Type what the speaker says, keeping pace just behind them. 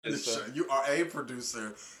You are a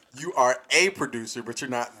producer. You are a producer, but you're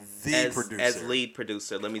not the producer. As lead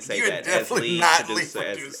producer, let me say you're that. Definitely as not lead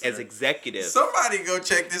producer. As executive. Somebody go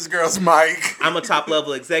check this girl's mic. I'm a top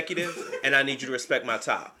level executive, and I need you to respect my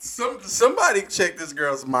top. Somebody check this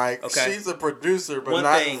girl's mic. Okay. She's a producer, but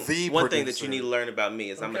not the producer. One thing that you need to learn about me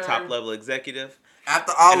is I'm a top level executive.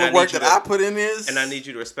 After all the work that I put in this. And I need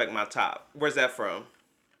you to respect my top. Where's that from?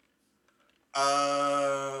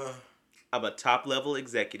 I'm a top level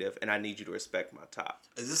executive, and I need you to respect my top.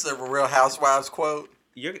 Is this a Real Housewives quote?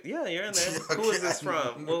 You're in there. Okay. Who is this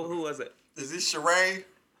from? Who was it? Is this Sheree?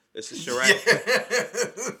 This is Sheree.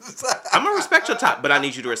 Yeah. I'm gonna respect your top, but I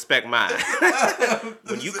need you to respect mine.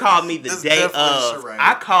 When you called me the day of, Sheree.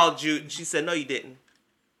 I called you. She said, "No, you didn't."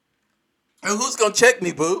 And who's gonna check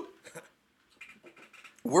me, boo?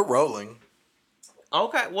 We're rolling.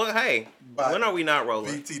 Okay. Well, hey, when are we not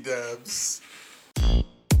rolling? BT Dubs.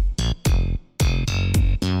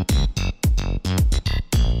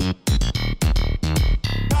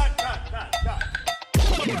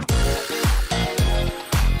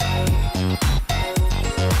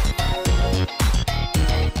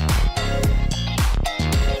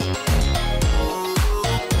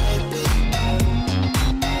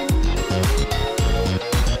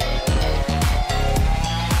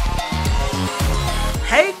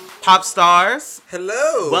 Pop stars.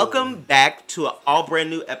 Hello. Welcome back to an all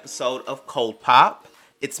brand new episode of Cold Pop.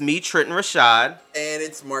 It's me, Trenton Rashad. And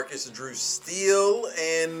it's Marcus Drew Steele.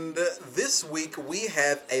 And this week we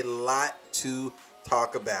have a lot to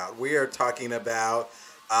talk about. We are talking about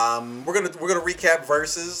we're gonna recap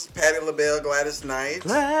verses. Patti LaBelle, Gladys Knight.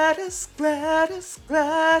 Gladys. I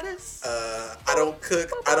don't cook,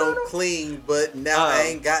 I don't clean, but now I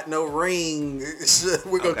ain't got no ring.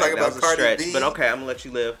 We're gonna talk about Cardi B. But okay, I'm gonna let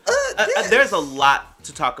you live. Yes. There's a lot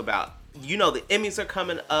to talk about. You know, the Emmys are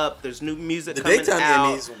coming up. There's new music coming out. The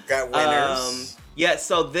daytime Emmys got winners.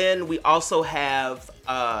 So then we also have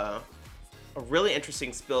a really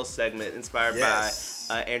interesting spill segment inspired by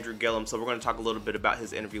Andrew Gillum. So we're going to talk a little bit about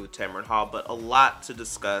his interview with Tamron Hall, but a lot to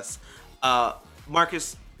discuss.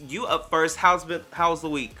 Marcus, you up first. How's the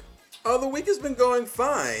week? Oh, the week has been going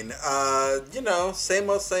fine. Same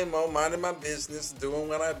old, minding my business, doing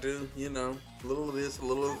what I do, a little of this, a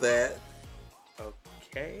little of that.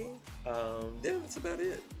 Okay. That's about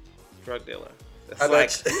it. Drug dealer.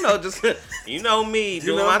 That's just me,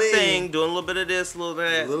 doing my thing, doing a little bit of this, a little bit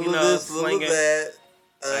of that, a little of this, a little of that.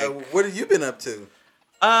 What have you been up to?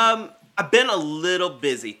 I've been a little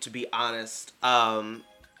busy, to be honest. I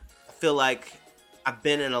feel like I've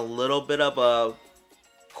been in a little bit of a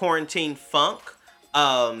quarantine funk.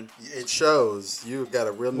 It shows. You got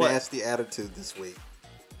a real nasty attitude this week.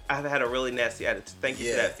 I've had a really nasty attitude. Thank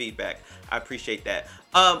you for that feedback. I appreciate that.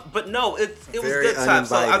 But no, it was good time.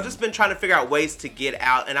 So I've just been trying to figure out ways to get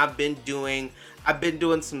out, and I've been doing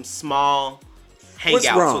some small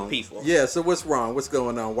hangouts with people. Yeah. So what's wrong? What's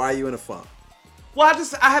going on? Why are you in a funk? Well,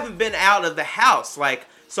 I haven't been out of the house.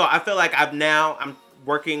 So I feel like I'm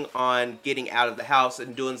working on getting out of the house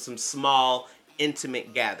and doing some small,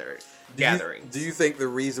 intimate gatherings. Do you think the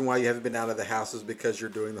reason why you haven't been out of the house is because you're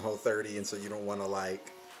doing the whole 30 and so you don't want to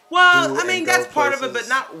Well, I mean, that's part of it, but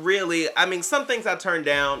not really. I mean, some things I turned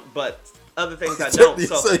down, but other things I don't.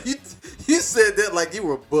 So you said that like you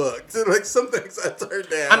were booked. Like some things I turned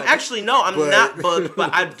down. I'm not booked, but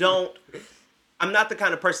I'm not the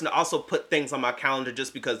kind of person to also put things on my calendar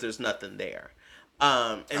just because there's nothing there.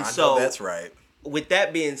 So that's right. With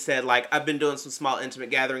that being said, I've been doing some small intimate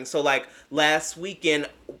gatherings. So last weekend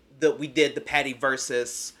we did the Patti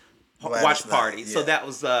versus watch party. Yeah. So that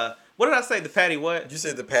was what did I say? The Patti what? You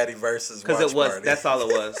said the Patti versus watch party. Because it was. That's all it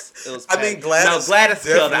was. It was. I mean, Gladys. No, Gladys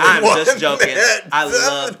killed it. I'm just joking. I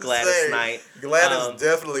love Gladys Knight. Gladys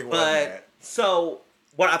definitely won that. So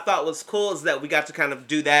what I thought was cool is that we got to kind of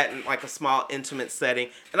do that in a small intimate setting,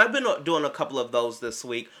 and I've been doing a couple of those this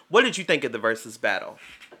week. What did you think of the versus battle?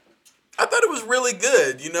 I thought it was really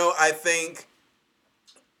good. I think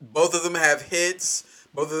both of them have hits.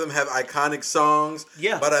 Both of them have iconic songs.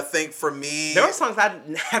 Yeah. But I think for me... There were songs I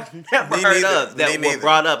have never heard of that were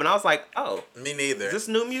brought up. And I was like, oh. Me neither. Is this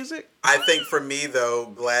new music? I think for me, though,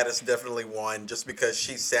 Gladys definitely won just because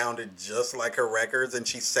she sounded just like her records and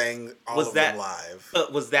she sang all of them live.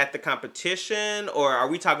 But was that the competition? Or are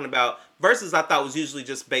we talking about... Versus I thought was usually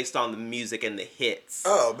just based on the music and the hits.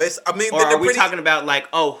 Oh, or are we talking about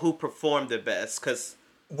who performed the best? Because...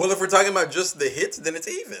 Well, if we're talking about just the hits, then it's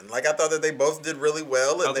even. I thought that they both did really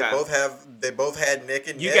well, and they both had neck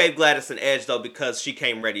and neck. You gave Gladys an edge though because she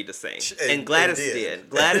came ready to sing, and Gladys did.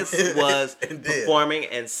 Gladys was performing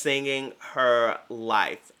and singing her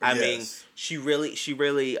life. I mean, she really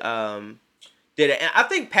did it. And I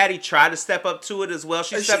think Patty tried to step up to it as well.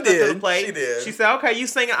 She stepped up to the plate. She did. She said, okay, you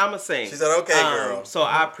sing it, I'm going to sing. She said, okay, girl. So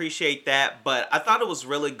I appreciate that. But I thought it was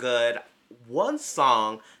really good. One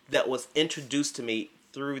song that was introduced to me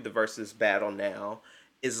through the Versus Battle now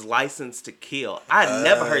is License to Kill. I had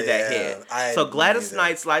never heard that hit. So Gladys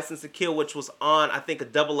Knight's License to Kill, which was on, I think,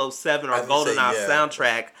 a 007 or GoldenEye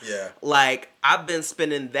soundtrack. Yeah. Like, I've been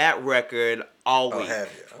spinning that record all week. Have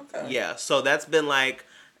you? Okay. Yeah, so that's been like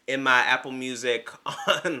in my Apple Music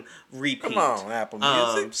on repeat. Come on, Apple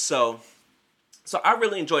Music. So I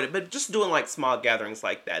really enjoyed it, but just doing like small gatherings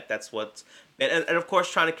like that. That's what's been, and of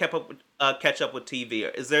course trying to catch up with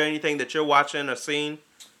TV. Is there anything that you're watching or seeing?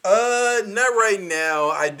 Not right now.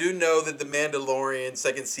 I do know that The Mandalorian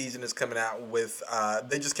second season is coming out with,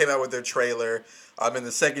 they just came out with their trailer. And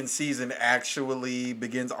the second season actually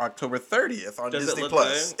begins October 30th on Disney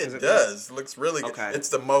Plus. It does. It looks really good. Okay. It's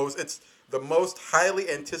the most highly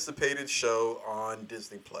anticipated show on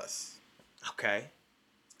Disney Plus. Okay.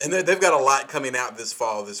 And they've got a lot coming out this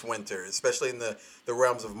fall, this winter, especially in the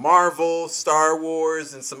realms of Marvel, Star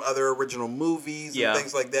Wars, and some other original movies and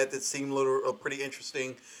things like that seem pretty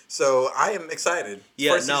interesting. So I am excited.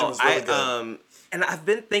 Yeah, First season was really good. And I've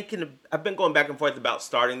been going back and forth about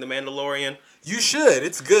starting The Mandalorian. You should.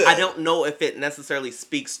 It's good. I don't know if it necessarily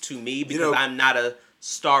speaks to me because I'm not a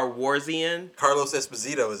Star Warsian. Carlos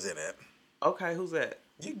Esposito is in it. Okay, who's that?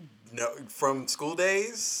 You know, from School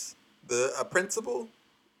Days, the principal.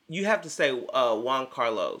 You have to say Juan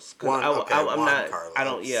Carlos. Juan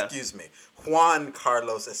Carlos. Excuse me. Juan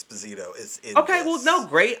Carlos Esposito is in Okay, this. well, no,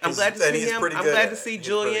 great. I'm glad to see him. I'm glad to see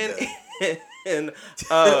Julian. And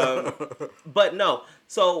but no,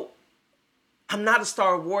 so I'm not a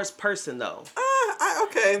Star Wars person though.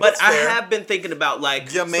 Okay, but I fair. have been thinking about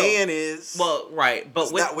like your man is well, right, but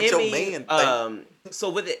it's with not what Emmy, your man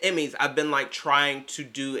so with the Emmys, I've been like trying to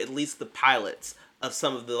do at least the pilots of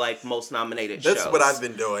some of the like most nominated shows. That's what I've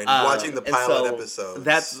been doing, watching the pilot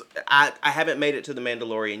episodes. I haven't made it to The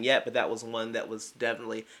Mandalorian yet, but that was one that was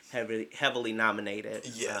definitely heavily nominated.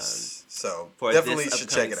 Yes, so for definitely this should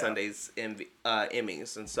check it Sunday's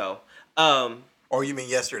Emmys, and so. Or you mean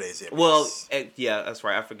yesterday's Emmys? Well, yeah, that's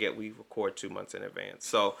right. I forget we record 2 months in advance.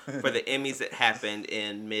 So for the Emmys, it happened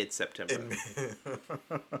in mid-September.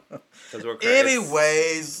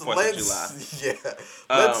 Anyways,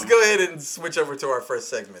 let's go ahead and switch over to our first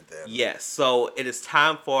segment then. Yes. So it is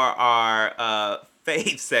time for our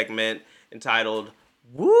fave segment entitled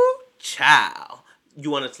 "Woo Child." You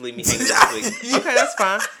wanted to leave me hanging this week. Okay, that's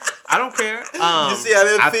fine. I don't care. You see how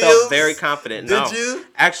that feels? I felt very confident. Did you?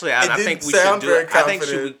 Actually, I think we should do it. I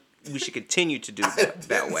think we should continue to do it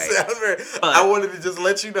that way. I wanted to just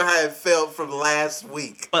let you know how it felt from last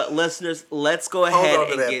week. But listeners, let's go ahead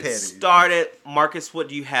and get started. Marcus, what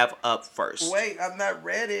do you have up first? Wait, I'm not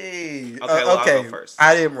ready. Okay, I'll go first.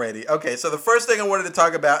 I am ready. Okay, so the first thing I wanted to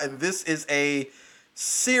talk about, and this is a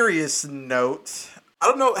serious note. I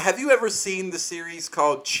don't know. Have you ever seen the series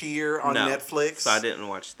called Cheer on Netflix? So I didn't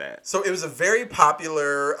watch that. So it was a very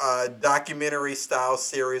popular documentary-style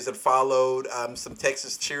series that followed some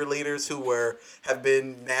Texas cheerleaders who have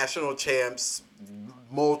been national champs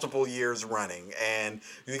multiple years running. And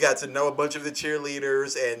you got to know a bunch of the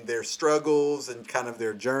cheerleaders and their struggles and kind of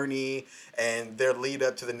their journey and their lead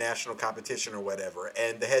up to the national competition or whatever.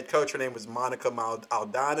 And the head coach, her name was Monica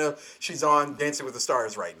Aldana. She's on Dancing with the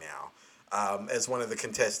Stars right now. As one of the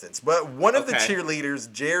contestants. But one of the cheerleaders,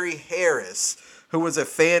 Jerry Harris, who was a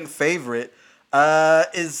fan favorite,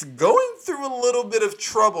 is going through a little bit of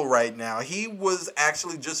trouble right now. He was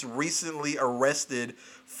actually just recently arrested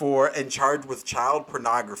and charged with child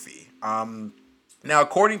pornography. Now,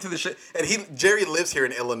 according to the show, and Jerry lives here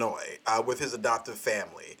in Illinois with his adoptive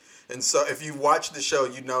family. And so if you watch the show,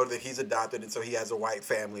 you know that he's adopted, and so he has a white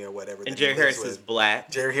family or whatever. And Jerry Harris is black.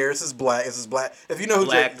 Jerry Harris is black. This is black. If you know who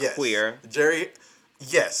Black queer. Jerry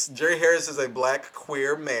Harris is a black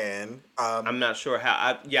queer man. I'm not sure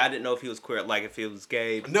how. I didn't know if he was queer, like if he was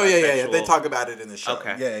gay. No, yeah. They talk about it in the show.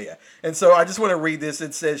 Okay. Yeah. And so I just want to read this.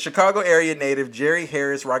 It says, Chicago area native Jerry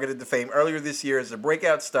Harris rocketed to fame earlier this year as a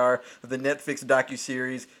breakout star of the Netflix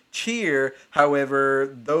docuseries Cheer.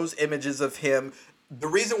 However, those images of him... The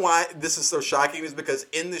reason why this is so shocking is because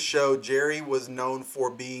in the show, Jerry was known for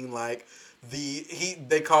being like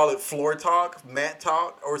they call it floor talk, mat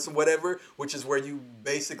talk, or some whatever, which is where you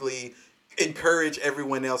basically encourage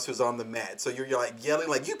everyone else who's on the mat. So you're like yelling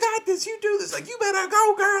like, you got this, you do this, like you better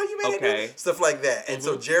go, girl, you better do this. Stuff like that. And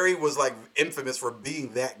so Jerry was like infamous for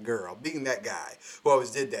being that girl, being that guy who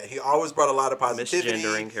always did that. He always brought a lot of positivity.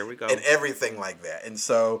 Misgendering, here we go. And everything like that. And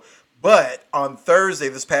so But on Thursday,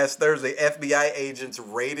 this past Thursday, FBI agents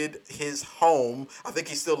raided his home. I think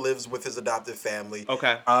he still lives with his adoptive family.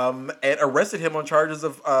 Okay. And arrested him on charges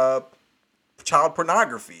of child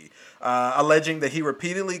pornography, alleging that he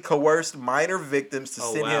repeatedly coerced minor victims to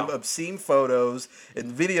send him obscene photos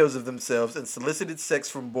and videos of themselves and solicited sex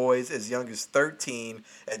from boys as young as 13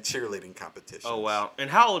 at cheerleading competitions. Oh, wow. And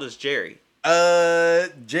how old is Jerry?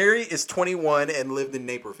 Jerry is 21 and lived in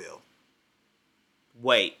Naperville.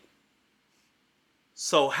 Wait.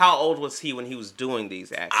 So how old was he when he was doing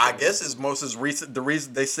these actions? I guess as recent. The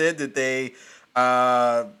reason they said that they,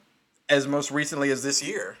 as most recently as this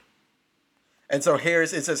year. And so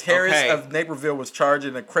Harris of Naperville was charged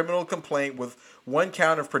in a criminal complaint with one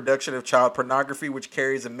count of production of child pornography, which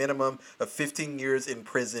carries a minimum of 15 years in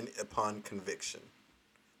prison upon conviction.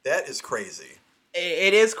 That is crazy.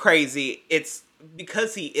 It is crazy. It's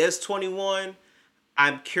because he is 21.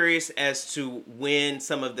 I'm curious as to when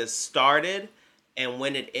some of this started and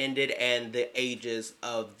when it ended and the ages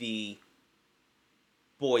of the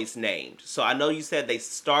boys named. So I know you said they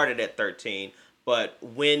started at 13, but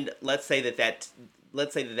when let's say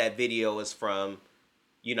that video is from,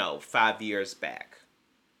 5 years back,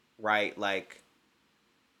 right? Like,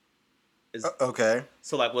 okay.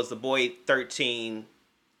 So like, was the boy 13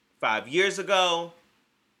 5 years ago,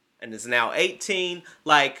 and is now 18?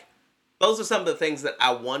 Like, those are some of the things that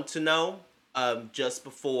I want to know. Just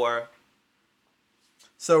before.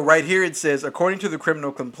 So right here it says, according to the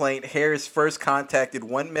criminal complaint, Harris first contacted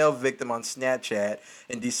one male victim on Snapchat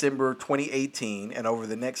in December 2018, and over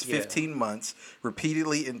the next 15 months,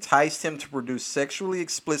 repeatedly enticed him to produce sexually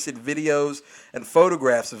explicit videos and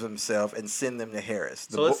photographs of himself and send them to Harris.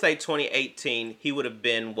 So let's say 2018, he would have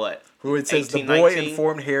been what? Who it says 18, the boy 19?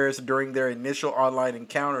 informed Harris during their initial online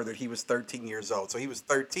encounter that he was 13 years old. So he was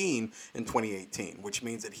 13 in 2018, which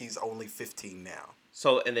means that he's only 15 now.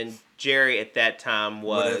 So, and then Jerry at that time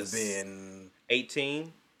was... Would have been...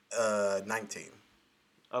 18? 19.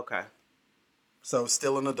 Okay. So,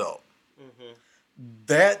 still an adult. Mm-hmm.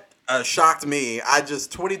 That shocked me.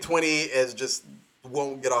 2020 is just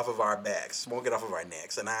won't get off of our backs, won't get off of our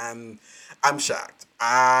necks. And I'm shocked.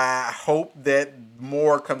 I hope that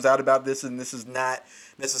more comes out about this and this is not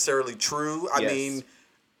necessarily true. I mean...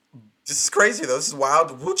 This is crazy though. This is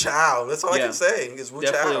wild. Woo child. That's all I can say. Is woo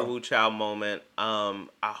definitely child. A woo child moment. I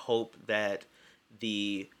hope that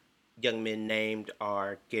the young men named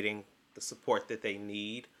are getting the support that they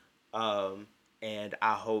need, and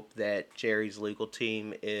I hope that Jerry's legal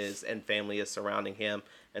team and family is surrounding him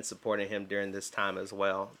and supporting him during this time as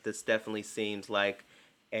well. This definitely seems like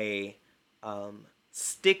a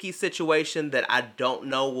sticky situation that I don't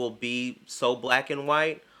know will be so black and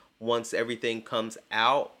white once everything comes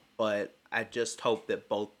out. But I just hope that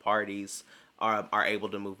both parties are able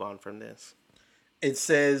to move on from this. It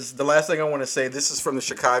says, the last thing I want to say, this is from the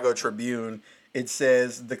Chicago Tribune. It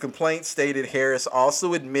says, the complaint stated Harris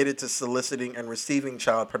also admitted to soliciting and receiving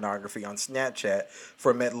child pornography on Snapchat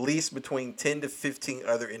from at least between 10 to 15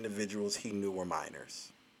 other individuals he knew were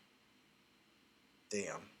minors.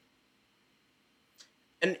 Damn.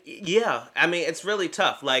 And yeah, I mean, it's really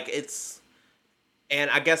tough. Like,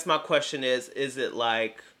 and I guess my question is it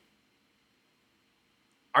like,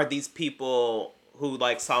 are these people who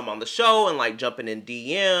like saw him on the show and like jumping in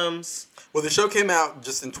DMs? Well, the show came out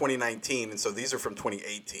just in 2019, and so these are from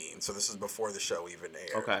 2018. So this is before the show even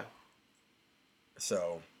aired. Okay.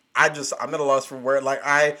 So I'm at a loss for where, like,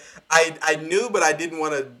 I knew, but I didn't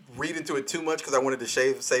want to read into it too much because I wanted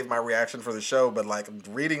to save my reaction for the show. But like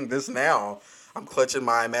reading this now, I'm clutching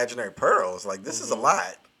my imaginary pearls. Like, this is a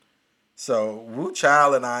lot. So woo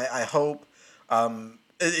child, and I hope.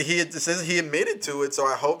 It says he admitted to it, so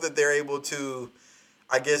I hope that they're able to,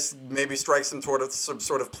 I guess, maybe strike some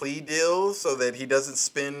sort of plea deal so that he doesn't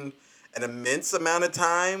spend an immense amount of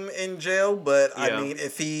time in jail. But I mean,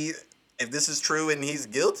 if this is true and he's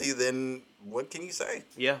guilty, then what can you say?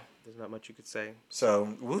 Yeah, there's not much you could say.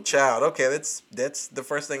 So, woo child. Okay, that's the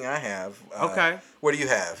first thing I have. Okay. What do you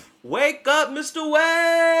have? Wake up, Mr.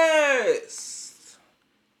 West.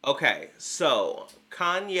 Okay, so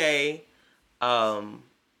Kanye,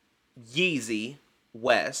 Yeezy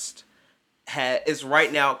West is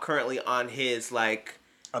right now currently on his like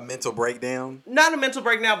a mental breakdown. Not a mental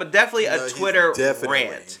breakdown, but definitely a Twitter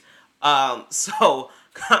rant. So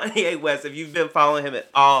Kanye West, if you've been following him at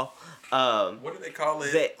all, what do they call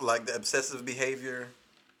it? Like the obsessive behavior.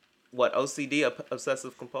 What, OCD,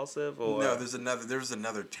 obsessive compulsive, or no? There's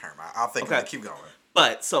another term. I'll think of it. Keep going.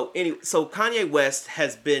 But so Kanye West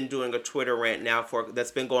has been doing a Twitter rant now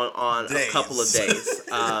that's been going on a couple of days,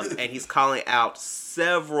 and he's calling out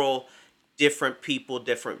several different people,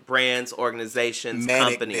 different brands, organizations,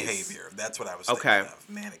 Manic companies. behavior. That's what I was thinking of.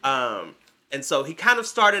 Manic behavior. And so he kind of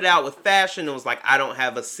started out with fashion and was like, I don't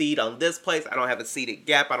have a seat on this place. I don't have a seat at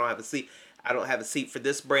Gap. I don't have a seat for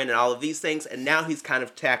this brand and all of these things. And now he's kind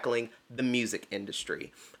of tackling the music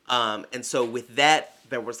industry. And so with that,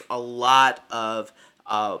 there was a lot of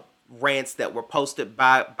rants that were posted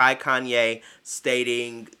by Kanye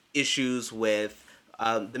stating issues with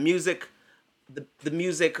the music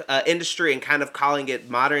industry and kind of calling it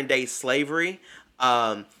modern day slavery.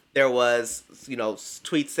 There was,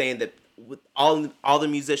 tweets saying that all the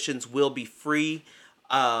musicians will be free.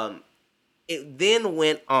 It then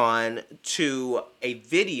went on to a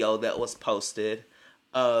video that was posted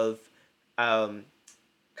of Kanye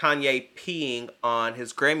peeing on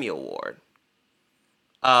his Grammy Award.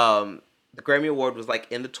 The Grammy Award was like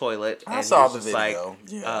in the toilet, and I saw he was the just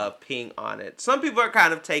video. Peeing on it. Some people are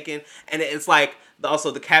kind of taken, and it's like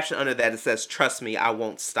also the caption under that, it says, "Trust me, I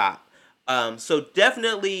won't stop." So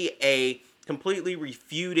definitely a completely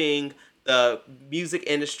refuting the music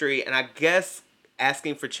industry, and I guess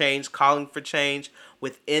asking for change, calling for change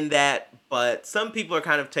within that. But some people are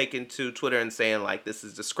kind of taken to Twitter and saying like, this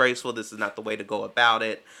is disgraceful. This is not the way to go about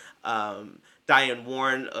it. Diane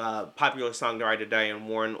Warren, popular songwriter Diane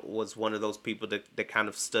Warren, was one of those people that kind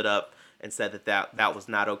of stood up and said that was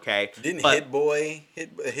not okay. Didn't Hit Boy?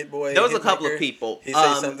 There was a couple of people. He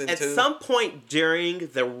said something at too. At some point during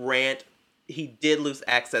the rant, he did lose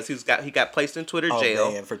access. He got placed in Twitter jail.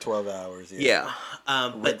 Oh man, for 12 hours. Yeah.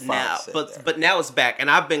 But now it's back,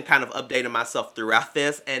 and I've been kind of updating myself throughout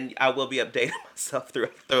this, and I will be updating myself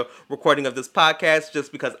throughout the recording of this podcast,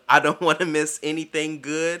 just because I don't want to miss anything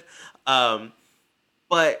good.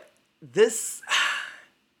 But this,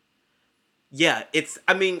 yeah,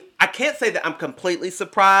 I can't say that I'm completely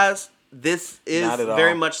surprised. This is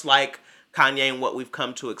very much like Kanye and what we've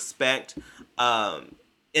come to expect.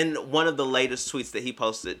 In one of the latest tweets that he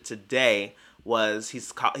posted today was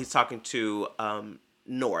he's talking to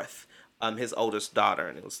North, his oldest daughter,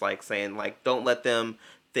 and it was like saying like, don't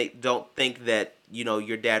think that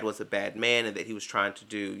your dad was a bad man and that he was trying to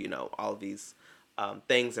do all of these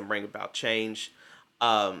things and bring about change.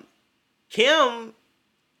 Kim,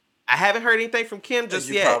 I haven't heard anything from Kim just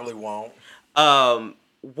yet. You probably won't.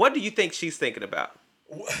 What do you think she's thinking about?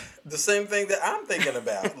 The same thing that I'm thinking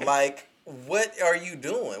about. Like, what are you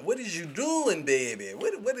doing? What is you doing, baby?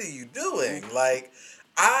 What are you doing? Like,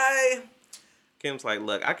 Kim's like,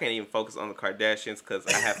 look, I can't even focus on the Kardashians because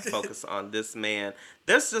I have to focus on this man.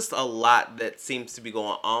 There's just a lot that seems to be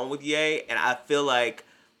going on with Ye, and I feel like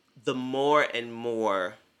the more and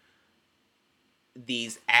more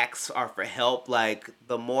these acts are for help, like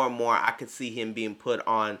the more and more I could see him being put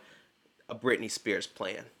on a Britney Spears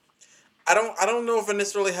plan. I don't know if I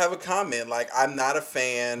necessarily have a comment. Like, I'm not a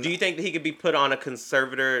fan. Do you think that he could be put on a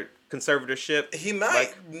conservatorship? He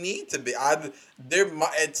might need to be.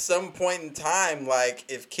 At some point in time, like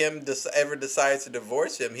if Kim ever decides to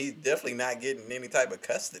divorce him, he's definitely not getting any type of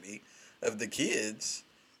custody of the kids.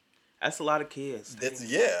 That's a lot of kids.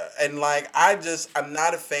 And like I'm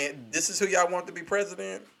not a fan. This is who y'all want to be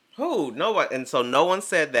president? Who? No one. And so no one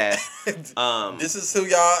said that. This is who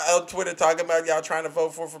y'all on Twitter talking about y'all trying to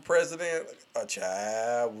vote for president? A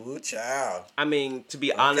child. Woo child. I mean, to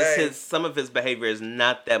be honest, some of his behavior is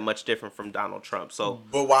not that much different from Donald Trump. So,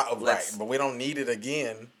 but why? Right. But we don't need it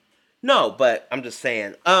again. No, but I'm just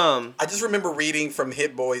saying. I just remember reading from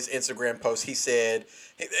Hit Boy's Instagram post. He said,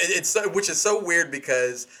 which is so weird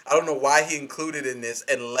because I don't know why he included in this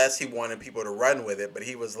unless he wanted people to run with it. But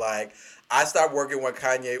he was like, I stopped working with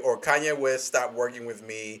Kanye, or Kanye West stopped working with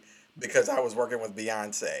me because I was working with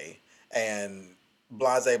Beyonce and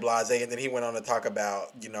blase. And then he went on to talk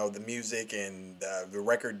about, the music and the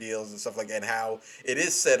record deals and stuff like that, and how it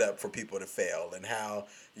is set up for people to fail, and how,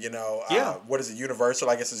 what is it, Universal?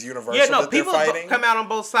 I guess it's Universal that they're fighting. People come out on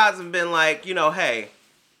both sides and been like, hey,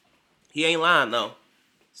 he ain't lying though.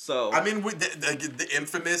 So I mean, the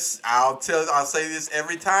infamous. I'll say this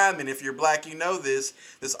every time, and if you're black, you know this.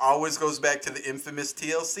 This always goes back to the infamous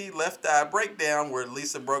TLC Left Eye breakdown, where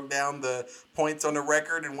Lisa broke down the points on the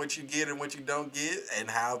record and what you get and what you don't get, and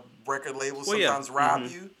how record labels sometimes rob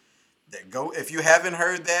you. If you haven't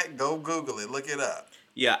heard that, go Google it, look it up.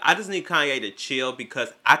 Yeah, I just need Kanye to chill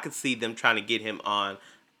because I could see them trying to get him on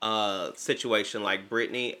a situation like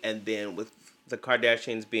Britney, and then with the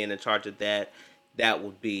Kardashians being in charge of that. That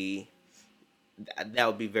would be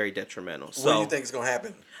very detrimental. So, what do you think is going to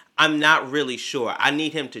happen? I'm not really sure. I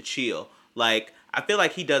need him to chill. Like, I feel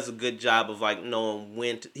like he does a good job of like knowing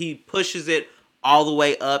when he pushes it all the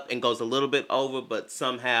way up and goes a little bit over, but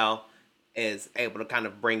somehow is able to kind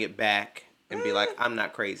of bring it back and be like, I'm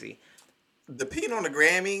not crazy. The peeing on the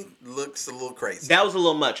Grammy looks a little crazy. That was a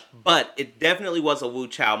little much, but it definitely was a Wu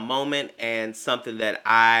Chow moment and something that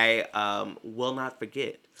I will not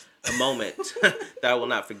forget. A moment that I will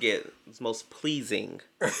not forget. It's most pleasing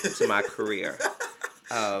to my career.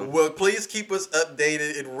 Well, please keep us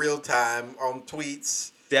updated in real time on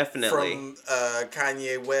tweets. Definitely. From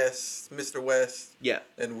Kanye West, Mr. West. Yeah.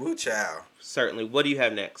 And Wu Chow. Certainly. What do you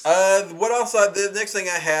have next? The next thing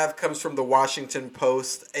I have comes from the Washington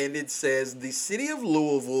Post, and it says the city of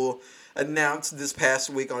Louisville announced this past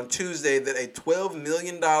week on Tuesday that a $12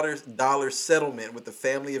 million settlement with the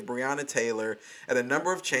family of Breonna Taylor and a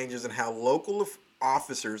number of changes in how local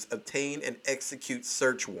officers obtain and execute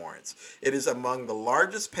search warrants. It is among the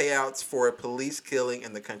largest payouts for a police killing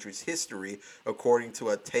in the country's history, according to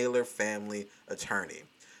a Taylor family attorney.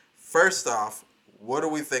 First off, what do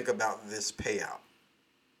we think about this payout?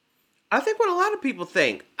 I think what a lot of people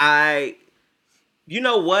think. You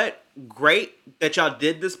know what? Great that y'all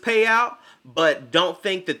did this payout, but don't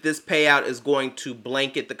think that this payout is going to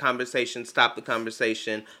blanket the conversation, stop the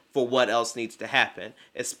conversation for what else needs to happen,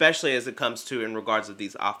 especially as it comes to in regards of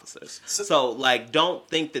these officers. So don't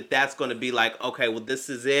think that that's going to be like, okay, well, this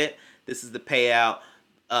is it. This is the payout.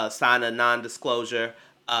 Sign a non-disclosure,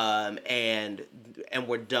 and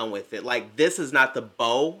we're done with it. Like, this is not the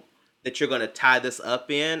bow that you're going to tie this up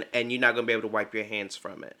in, and you're not going to be able to wipe your hands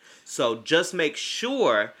from it. So just make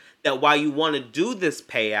sure that while you want to do this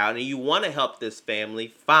payout and you want to help this family,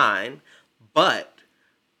 fine, but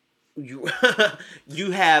you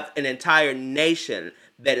you have an entire nation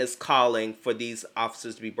that is calling for these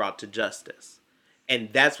officers to be brought to justice. And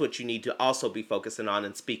that's what you need to also be focusing on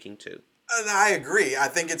and speaking to. And I agree. I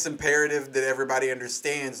think it's imperative that everybody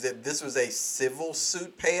understands that this was a civil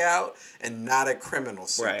suit payout and not a criminal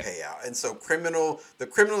suit payout. And so the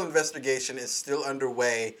criminal investigation is still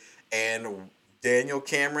underway, and Daniel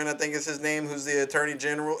Cameron, I think is his name, who's the Attorney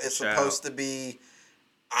General, is supposed to be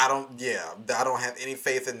I don't have any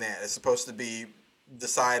faith in that. It's supposed to be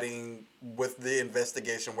deciding with the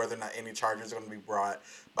investigation whether or not any charges are going to be brought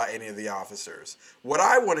by any of the officers. What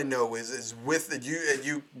I want to know is with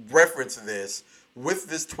you reference this, with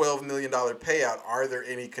this $12 million payout, are there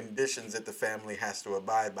any conditions that the family has to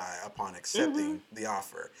abide by upon accepting the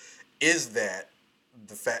offer? Is it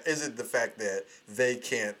the fact that they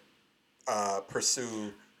can't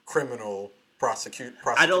pursue criminal prosecutory?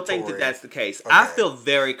 I don't think that that's the case. Okay. I feel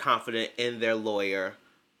very confident in their lawyer,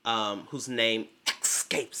 whose name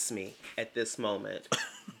escapes me at this moment,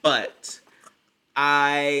 but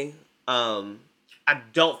I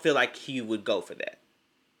don't feel like he would go for that.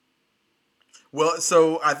 Well,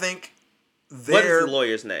 so I think what is the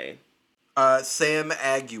lawyer's name? Sam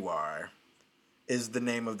Aguiar is the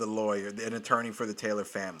name of the lawyer, an attorney for the Taylor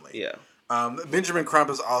family. Yeah. Benjamin Crump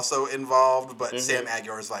is also involved, but Sam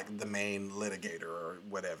Aguiar is like the main litigator or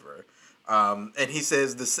whatever. And he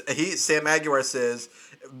says Sam Aguiar says,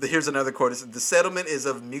 here's another quote. It says, "The settlement is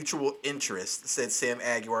of mutual interest," said Sam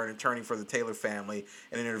Aguiar, an attorney for the Taylor family,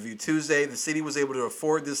 in an interview Tuesday. "The city was able to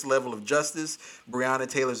afford this level of justice. Breonna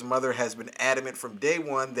Taylor's mother has been adamant from day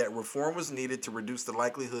one that reform was needed to reduce the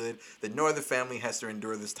likelihood that no other family has to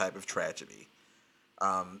endure this type of tragedy."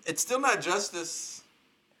 It's still not justice.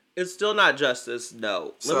 It's still not justice,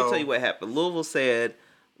 no. Let me tell you what happened. Louisville said,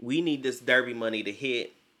 we need this Derby money to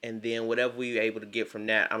hit, and then whatever we're able to get from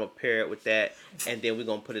that, I'm going to pair it with that, and then we're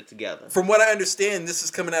going to put it together. From what I understand, this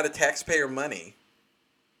is coming out of taxpayer money.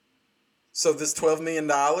 So this $12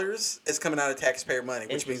 million is coming out of taxpayer money,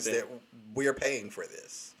 which means that we are paying for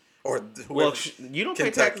this. Or you don't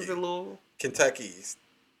pay taxes in Louisville? Kentucky's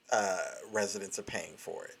residents are paying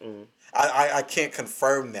for it. Mm. I can't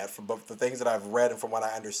confirm that from both the things that I've read and from what I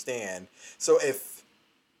understand. So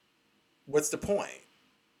what's the point?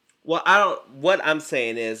 Well, what I'm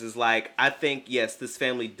saying is like, I think, yes, this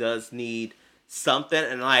family does need something.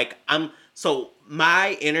 And like, so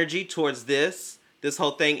my energy towards this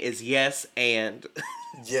whole thing is yes and.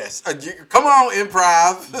 Yes. Come on,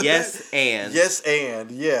 improv. Yes and. Yes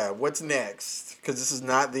and. Yeah. What's next? Because this is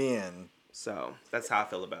not the end. So that's how I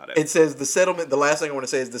feel about it. It says the settlement, the last thing I want to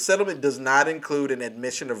say is the settlement does not include an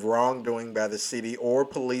admission of wrongdoing by the city or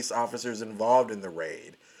police officers involved in the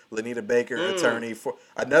raid. Lenita Baker,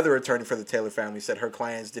 another attorney for the Taylor family, said her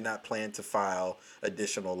clients did not plan to file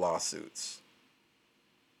additional lawsuits.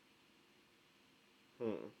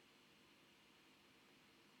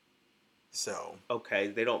 So. Okay,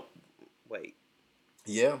 they don't. Wait.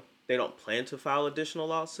 Yeah. They don't plan to file additional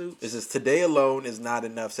lawsuits? It says, "Today alone is not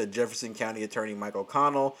enough," said Jefferson County Attorney Mike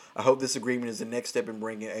O'Connell. "I hope this agreement is the next step in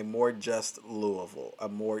bringing a more just Louisville. A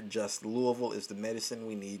more just Louisville is the medicine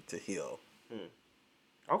we need to heal."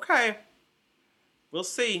 Okay. We'll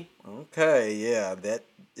see. Okay, yeah, that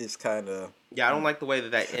is kind of... Yeah, I don't like the way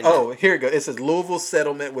that ended. Oh, here it goes. It says Louisville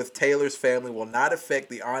settlement with Taylor's family will not affect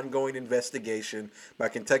the ongoing investigation by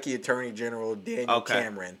Kentucky Attorney General Daniel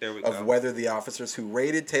Cameron of whether the officers who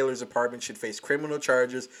raided Taylor's apartment should face criminal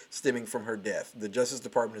charges stemming from her death. The Justice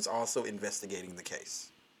Department is also investigating the case.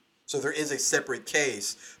 So there is a separate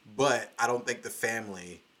case, but I don't think the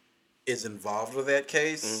family is involved with that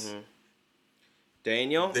case. Mm-hmm.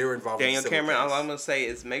 Daniel, they were involved. Daniel Cameron. All I'm gonna say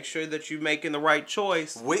is make sure that you're making the right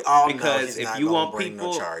choice. We all know because he's if not you gonna want bring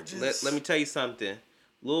people, no charges. Let me tell you something.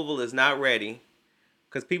 Louisville is not ready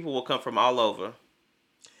because people will come from all over.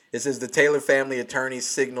 It says the Taylor family attorneys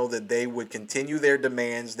signaled that they would continue their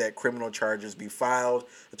demands that criminal charges be filed.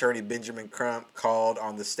 Attorney Benjamin Crump called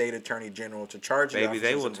on the state attorney general to charge. Maybe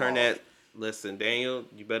they will turn that. Listen, Daniel,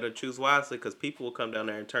 you better choose wisely because people will come down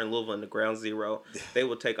there and turn Louisville into ground zero. They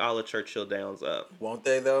will take all the Churchill Downs up. Won't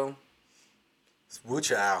they, though? It's Woo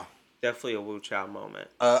Chow. Definitely a Woo Chow moment.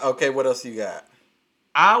 Okay, what else you got?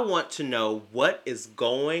 I want to know what is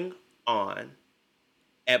going on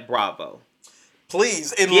at Bravo.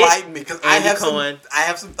 Please enlighten me because I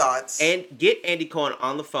have some thoughts. And get Andy Cohen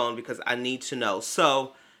on the phone because I need to know.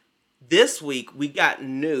 So this week we got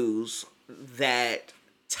news that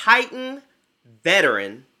Titan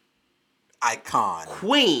veteran, icon,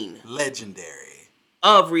 queen, legendary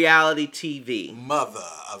of reality TV, mother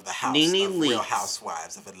of the house Nene of Leakes, Real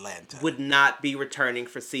Housewives of Atlanta, would not be returning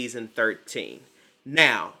for season 13.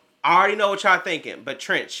 Now, I already know what y'all thinking, but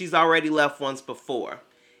Trent, she's already left once before.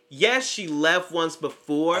 Yes, she left once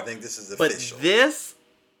before. I think this is official. But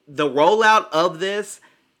the rollout of this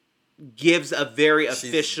gives a very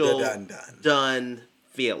official done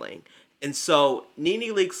feeling. And so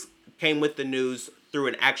Nene Leakes came with the news through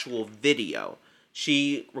an actual video.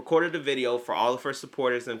 She recorded a video for all of her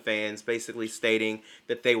supporters and fans basically stating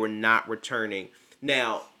that they were not returning.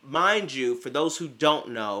 Now, mind you, for those who don't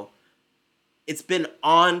know, it's been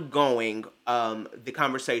ongoing, the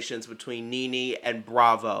conversations between Nene and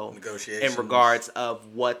Bravo in regards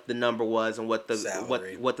of what the number was and what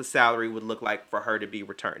the salary would look like for her to be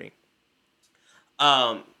returning.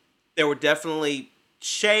 There were definitely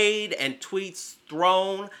shade and tweets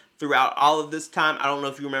thrown throughout all of this time. I don't know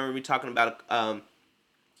if you remember me talking about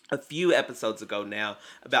a few episodes ago now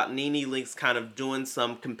about Nene Leakes kind of doing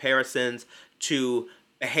some comparisons to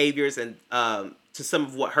behaviors and to some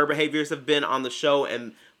of what her behaviors have been on the show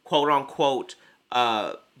and quote unquote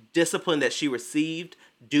discipline that she received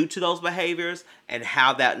due to those behaviors and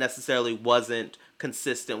how that necessarily wasn't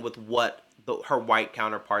consistent with what her white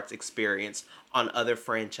counterparts experienced on other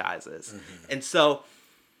franchises. Mm-hmm. And so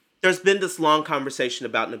there's been this long conversation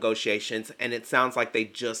about negotiations, and it sounds like they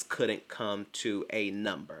just couldn't come to a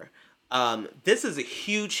number. This is a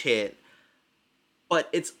huge hit, but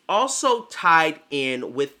it's also tied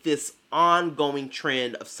in with this ongoing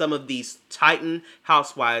trend of some of these Titan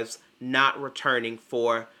housewives not returning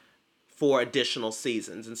for additional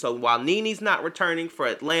seasons. And so while Nene's not returning for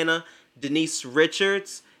Atlanta, Denise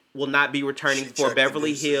Richards will not be returning for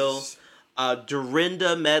Beverly Hills.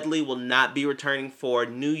 Dorinda Medley will not be returning for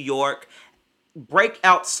New York.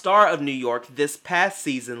 Breakout star of New York this past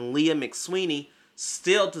season, Leah McSweeney,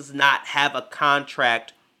 still does not have a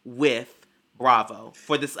contract with Bravo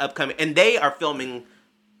for this upcoming. And they are filming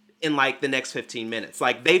in like the next 15 minutes.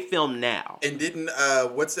 Like they film now. And didn't,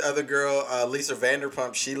 what's the other girl, Lisa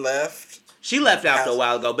Vanderpump, she left? She left after a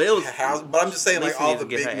while ago, but it was. But I'm just saying, like all the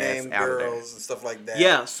big name girls and stuff like that.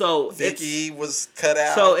 Yeah, so Vicky was cut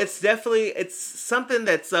out. So it's something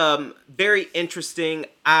that's very interesting.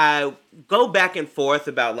 I go back and forth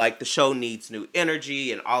about like the show needs new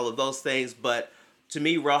energy and all of those things, but to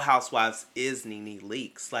me, Real Housewives is Nene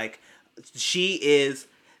Leakes. Like she is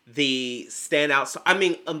the standout. So, I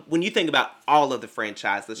mean, when you think about all of the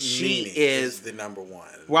franchises, she is the number one.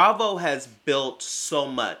 Bravo has built so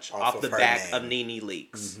much off the back of Nene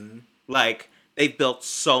Leakes. Mm-hmm. Like, they've built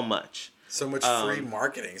so much. So much free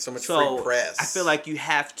marketing, so much free press. I feel like you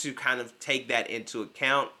have to kind of take that into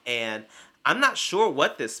account, and I'm not sure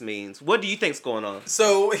what this means. What do you think's going on?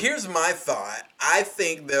 So here's my thought. I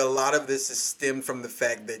think that a lot of this is stemmed from the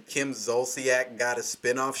fact that Kim Zolciak got a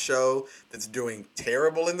spinoff show that's doing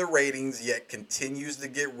terrible in the ratings, yet continues to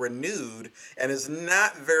get renewed and is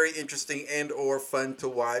not very interesting and or fun to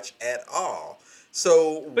watch at all.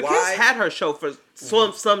 So but Kim's had her show for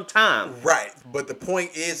some time. Right. But the point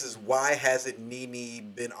is why hasn't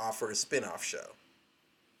Nene been offered a spinoff show?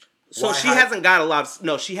 So she hasn't got a lot of...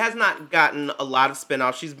 No, she has not gotten a lot of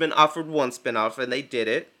spinoffs. She's been offered one spinoff, and they did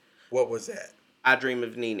it. What was that? I Dream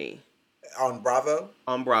of Nene. On Bravo?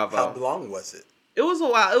 On Bravo. How long was it? It was a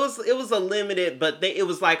while. It was a limited, but it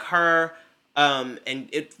was like her And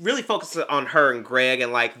it really focuses on her and Greg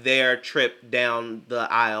and like their trip down the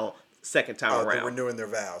aisle second time around, renewing their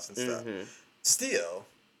vows and stuff. Still,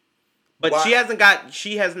 but she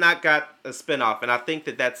has not got a spinoff, and I think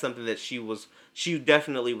that's something that she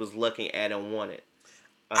definitely was looking at and wanted.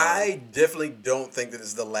 I definitely don't think that this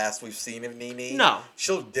is the last we've seen of Nene. No,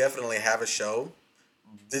 she'll definitely have a show.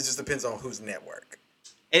 This just depends on whose network.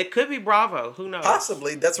 It could be Bravo. Who knows?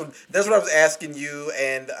 Possibly. That's what I was asking you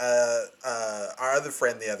and our other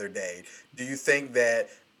friend the other day. Do you think that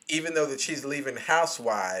even though that she's leaving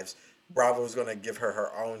Housewives, Bravo is going to give her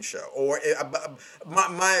her own show? Or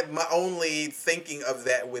my only thinking of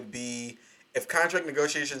that would be, if contract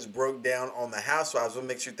negotiations broke down on the Housewives, what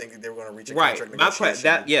makes you think that they were going to reach a contract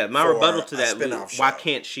negotiation? My rebuttal to that, why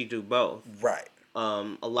can't she do both? Right.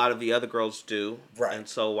 A lot of the other girls do. Right. And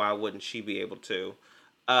so why wouldn't she be able to?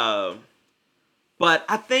 But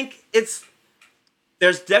I think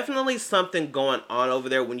there's definitely something going on over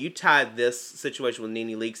there when you tie this situation with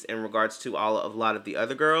Nene Leakes in regards to a lot of the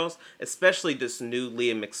other girls, especially this new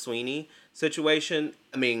Leah McSweeney situation.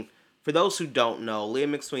 I mean, for those who don't know, Leah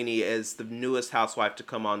McSweeney is the newest housewife to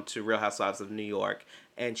come on to Real Housewives of New York,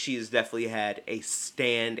 and she has definitely had a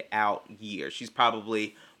standout year. She's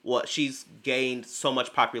gained so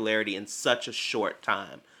much popularity in such a short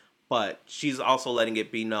time, but she's also letting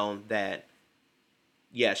it be known that,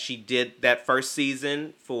 yeah, she did that first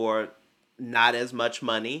season for not as much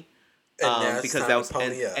money, because that was,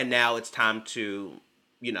 and now it's time to,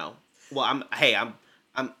 I'm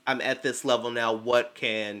at this level now. What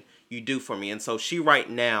can you do for me? And so she right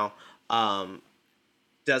now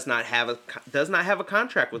does not have a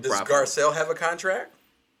contract with Bravo. Does Garcelle have a contract?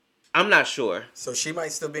 I'm not sure. So she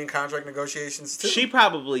might still be in contract negotiations too. She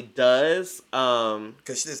probably does.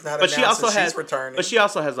 Because it's not announced that she's returning. But she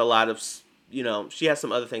also has a lot of, she has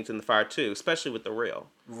some other things in the fire too, especially with The Real.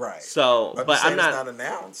 Right. So, but I'm not. It's not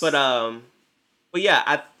announced. But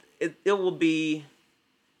yeah, it will be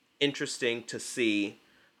interesting to see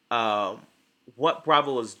what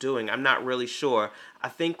Bravo is doing. I'm not really sure. I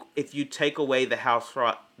think if you take away the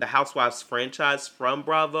Housewives franchise from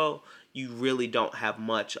Bravo, you really don't have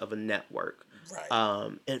much of a network.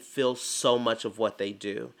 Right. It feels so much of what they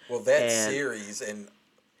do. Well, that series, and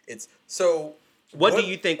it's so. What do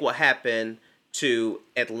you think will happen to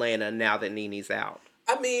Atlanta now that Nene's out?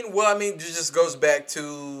 I mean, it just goes back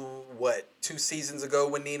to 2 seasons ago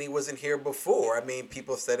when Nene wasn't here before. I mean,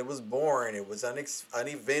 people said it was boring. It was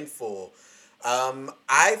uneventful.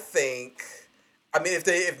 I think,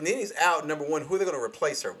 if Nene's out, number one, who are they going to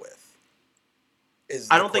replace her with?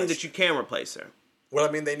 I don't think that you can replace her. Well,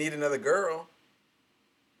 they need another girl.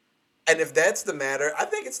 And if that's the matter, I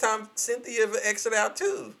think it's time Cynthia exit out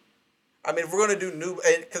too. If we're going to do new,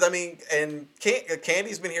 because and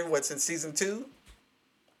Candy's been here since season 2.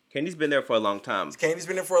 Candy's been there for a long time. Candy's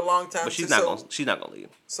been there for a long time, but she's not gonna leave.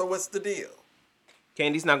 So what's the deal?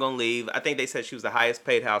 Candy's not gonna leave. I think they said she was the highest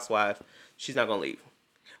paid housewife. She's not gonna leave.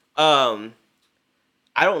 I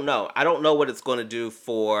don't know. I don't know what it's going to do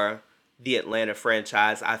for the Atlanta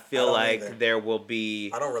franchise. I feel like there will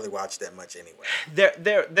be. I don't really watch that much anyway.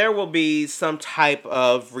 There will be some type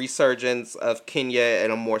of resurgence of Kenya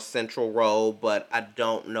in a more central role, but I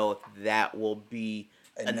don't know if that will be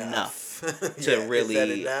enough to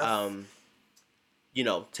really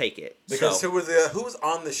take it. Because who's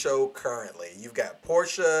on the show currently? You've got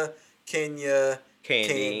Portia, Kenya,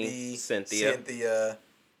 Candy, Cynthia.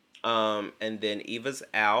 And then Eva's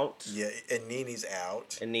out. Yeah, and Nene's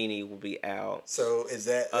out. And Nene will be out. So is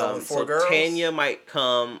that only 4 girls? Tanya might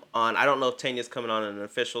come on. I don't know if Tanya's coming on in an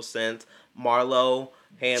official sense. Marlo,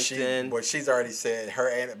 Hampton. She's already said, her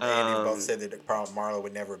and Andy both said that Marlo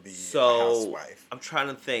would never be a housewife. I'm trying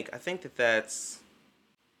to think. I think that's...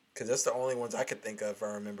 Because that's the only ones I could think of,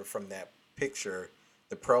 I remember from that picture,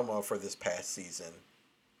 the promo for this past season.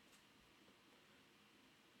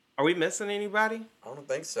 Are we missing anybody? I don't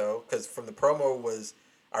think so. Because from the promo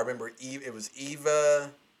I remember it was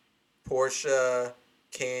Eva, Portia,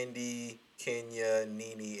 Candy, Kenya,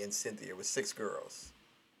 Nene, and Cynthia. It was 6 girls.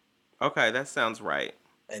 Okay, that sounds right.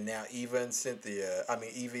 And now Eva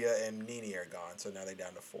and Nene are gone. So now they're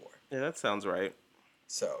down to 4. Yeah, that sounds right.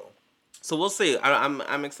 So we'll see.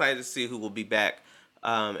 I'm excited to see who will be back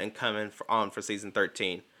and coming on for season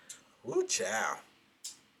 13. Woo, chow.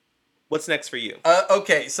 What's next for you?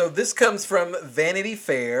 Okay, so this comes from Vanity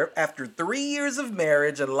Fair. After 3 years of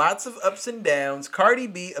marriage and lots of ups and downs, Cardi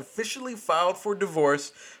B officially filed for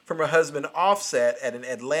divorce from her husband Offset at an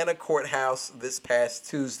Atlanta courthouse this past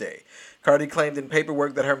Tuesday. Cardi claimed in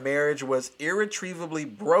paperwork that her marriage was irretrievably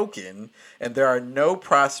broken and there are no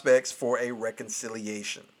prospects for a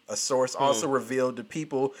reconciliation. A source also revealed to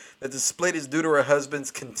People that the split is due to her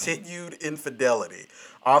husband's continued infidelity.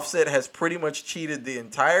 Offset has pretty much cheated the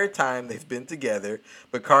entire time they've been together,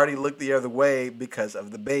 but Cardi looked the other way because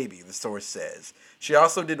of the baby, the source says. She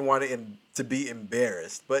also didn't want to be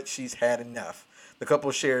embarrassed, but she's had enough. The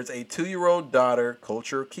couple shares a 2-year-old daughter,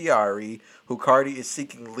 Culture Kiari, who Cardi is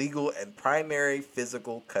seeking legal and primary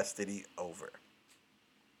physical custody over.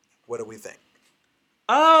 What do we think?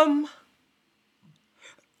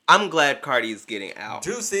 I'm glad Cardi is getting out.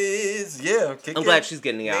 Deuces, yeah. I'm glad she's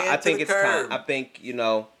getting out. I think it's time. I think,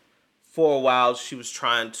 for a while she was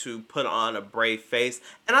trying to put on a brave face.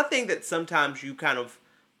 And I think that sometimes you kind of,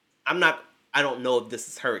 I don't know if this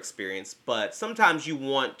is her experience, but sometimes you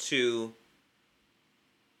want to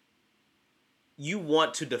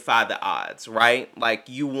defy the odds, right? Like,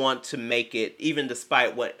 you want to make it, even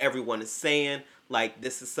despite what everyone is saying, like,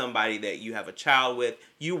 this is somebody that you have a child with,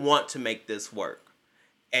 you want to make this work.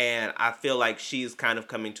 And I feel like she's kind of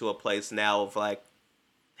coming to a place now of like,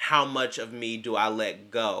 how much of me do I let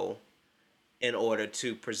go in order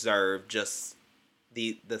to preserve just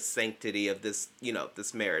the sanctity of this,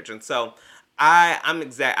 this marriage. And so I'm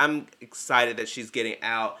excited that she's getting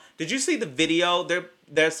out. Did you see the video?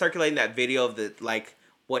 They're circulating that video of the, like,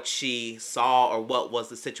 what she saw or what was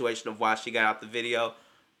the situation of why she got out the video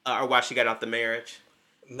or why she got out the marriage.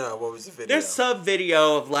 No, what was the video? There's some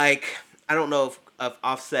video of, like, I don't know if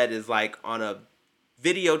Offset is like on a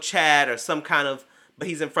video chat or some kind of, but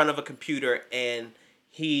he's in front of a computer and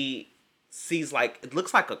he sees, like, it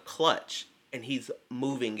looks like a clutch and he's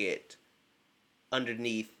moving it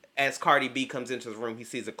underneath. As Cardi B comes into the room, he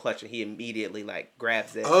sees a clutch and he immediately, like,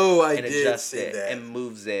 grabs it. Oh, I and did adjusts see it that. And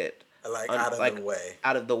moves it. Like, out of the way.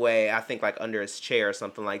 Out of the way. I think, like, under his chair or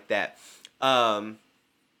something like that.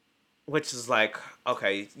 Which is like,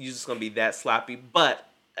 okay, you're just going to be that sloppy. But,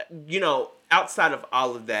 outside of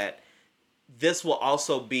all of that, this will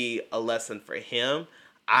also be a lesson for him.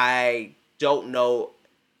 I don't know.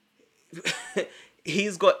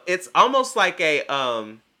 It's almost like a,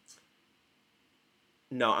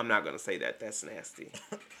 no, I'm not going to say that. That's nasty.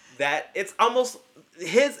 It's almost,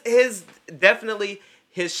 definitely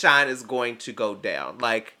his shine is going to go down.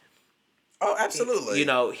 Like, oh, absolutely.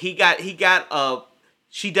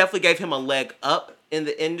 She definitely gave him a leg up in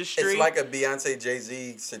the industry. It's like a Beyonce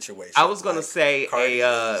Jay-Z situation. I was gonna say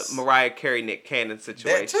a Mariah Carey Nick Cannon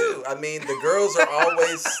situation. That too. I mean, the girls are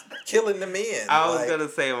always killing the men. I was gonna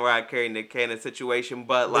say a Mariah Carey Nick Cannon situation,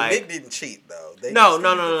 but like Nick didn't cheat though.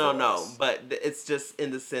 No. But it's just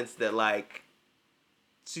in the sense that, like,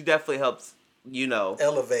 she definitely helps,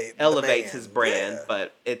 elevates his brand. Yeah.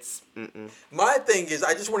 But it's my thing is,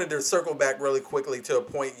 I just wanted to circle back really quickly to a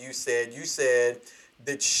point you said. You said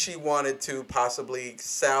that she wanted to possibly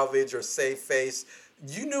salvage or save face.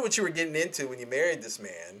 You knew what you were getting into when you married this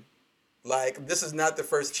man. Like, this is not the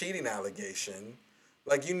first cheating allegation.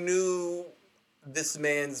 Like, you knew this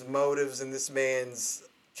man's motives and this man's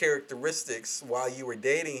characteristics while you were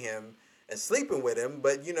dating him and sleeping with him.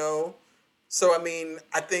 But, so, I mean,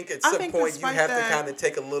 I think at some point you have to kind of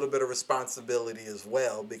take a little bit of responsibility as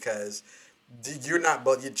well, because you're not,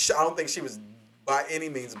 but I don't think she was by any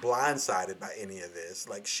means blindsided by any of this.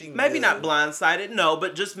 Like, she maybe knew. Not blindsided, no,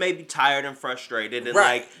 but just maybe tired and frustrated, and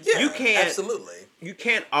right. like, yeah, you can't absolutely. You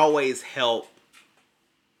can't always help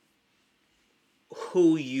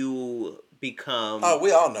who you become. Oh,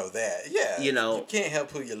 we all know that. Yeah, you can't help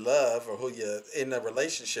who you love or who you're in a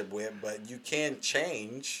relationship with, but you can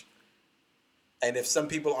change. And if some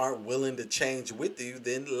people aren't willing to change with you,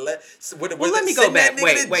 then let me go back.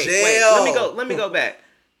 Wait. Let me go back.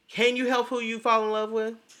 Can you help who you fall in love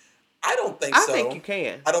with? I don't think so. I think you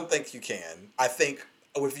can. I don't think you can. I think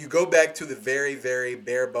if you go back to the very, very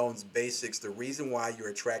bare bones basics, the reason why you're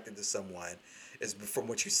attracted to someone is from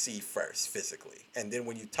what you see first physically. And then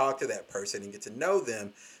when you talk to that person and get to know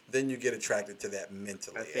them, then you get attracted to that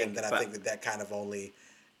mentally. I think that kind of only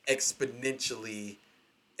exponentially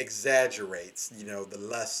exaggerates, the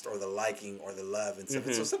lust or the liking or the love and stuff.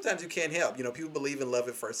 Mm-hmm. So sometimes you can't help. People believe in love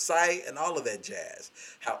at first sight and all of that jazz.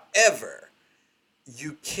 However,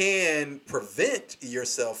 you can prevent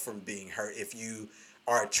yourself from being hurt if you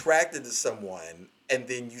are attracted to someone and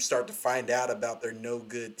then you start to find out about their no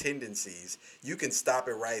good tendencies. You can stop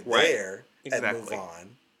it right there and move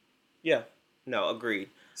on. Yeah. No, agreed.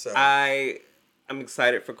 So I'm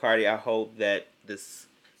excited for Cardi. I hope that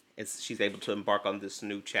she's able to embark on this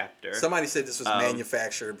new chapter. Somebody said this was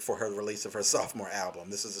manufactured for her release of her sophomore album.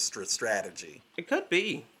 This is a strategy. It could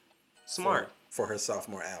be. Smart. For her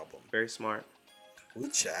sophomore album. Very smart.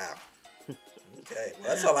 Good job. Okay, well,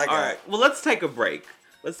 that's all I got. All right, well, let's take a break.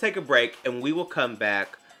 And we will come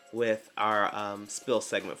back with our spill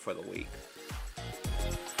segment for the week.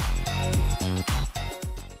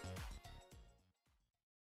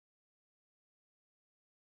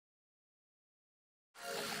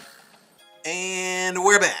 And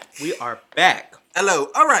we're back. We are back. Hello.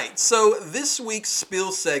 All right. So this week's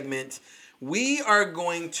spill segment, we are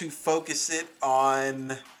going to focus it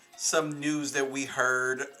on some news that we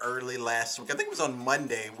heard early last week. I think it was on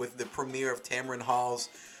Monday with the premiere of Tamron Hall's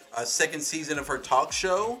second season of her talk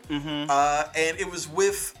show. Mm-hmm. And it was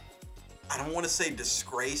with, I don't want to say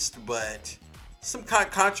disgraced, but some kind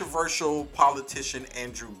of controversial politician,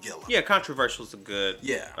 Andrew Gillum. Yeah, controversial is a good.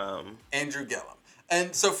 Yeah. Andrew Gillum.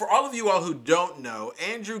 And so for all of you all who don't know,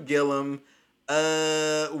 Andrew Gillum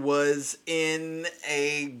was in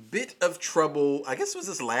a bit of trouble. I guess was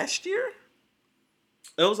this last year?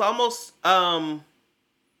 It was almost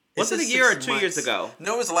was it a year or 2 years ago?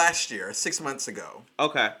 No, it was last year, 6 months ago.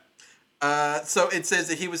 Okay. So it says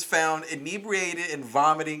that he was found inebriated and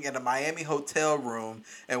vomiting in a Miami hotel room,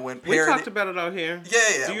 and when we talked about it out here.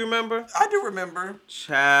 Yeah. Do you remember? I do remember.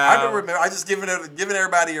 Child. I do remember. I just giving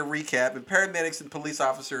everybody a recap. And paramedics and police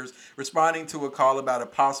officers responding to a call about a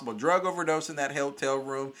possible drug overdose in that hotel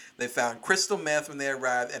room. They found crystal meth when they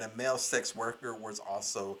arrived, and a male sex worker was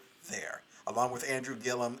also there, along with Andrew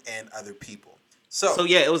Gillum and other people. So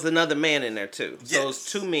yeah, it was another man in there too. Yes. So it was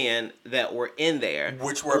two men that were in there,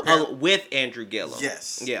 which were with Andrew Gillum.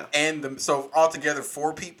 Yes. Yeah. And so altogether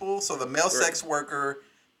 4 people. So the male sex worker,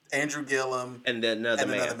 Andrew Gillum, and then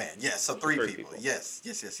another man. Yes. So three people. Yes.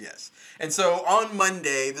 And so on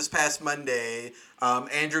Monday, this past Monday,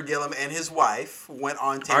 Andrew Gillum and his wife went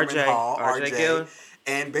on Tamron Hall, RJ Gillum,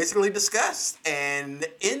 and basically discussed. And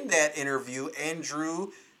in that interview, Andrew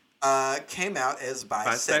came out as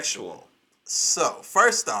bisexual. So,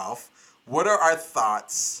 first off, what are our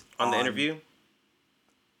thoughts on the interview?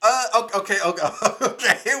 Okay.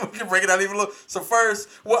 We can break it down even a little. So first,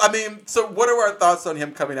 what are our thoughts on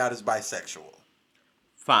him coming out as bisexual?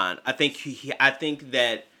 Fine. I think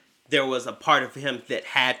that there was a part of him that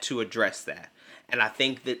had to address that. And I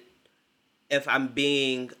think that if I'm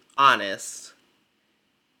being honest,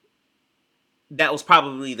 that was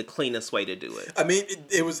probably the cleanest way to do it. I mean,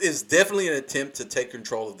 it's definitely an attempt to take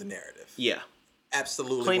control of the narrative. Yeah.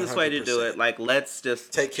 Absolutely. Cleanest 100%. way to do it. Like, let's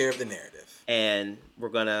just take care of the narrative. And we're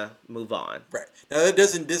going to move on. Right. Now, that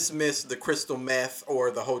doesn't dismiss the crystal meth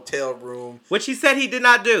or the hotel room. Which he said he did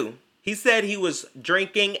not do. He said he was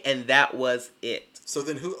drinking and that was it. So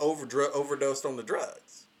then who overdosed on the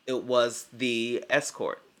drugs? It was the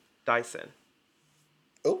escort, Dyson.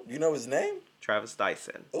 Oh, you know his name? Travis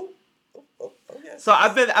Dyson. Oh, yes. So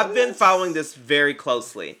I've been following this very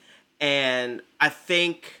closely. And I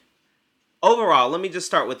think overall, let me just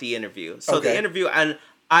start with the interview. So the interview, and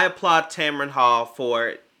I applaud Tamron Hall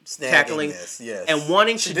for tackling this, yes, and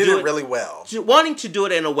wanting to do it really well. Wanting to do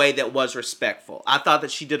it in a way that was respectful. I thought that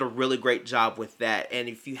she did a really great job with that. And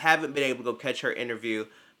if you haven't been able to go catch her interview,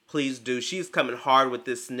 please do. She's coming hard with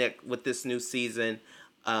this new season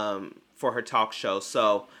for her talk show.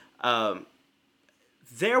 So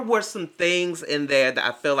there were some things in there that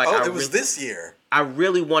I feel like it was this year. I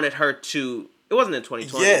really wanted her to. It wasn't in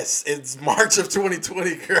 2020. Yes, it's March of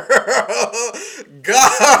 2020, girl.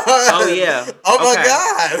 God. Oh, yeah. Oh, my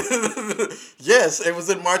God. Yes, it was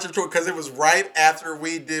in March of 2020 because it was right after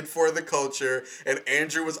we did For the Culture, and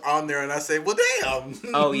Andrew was on there, and I said, well, damn.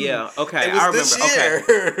 Oh, yeah. Okay. It was I remember. this year.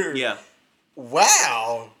 Okay. Yeah.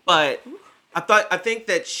 Wow. But I think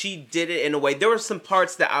that she did it in a way. There were some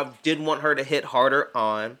parts that I did want her to hit harder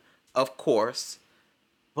on, of course.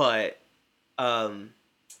 But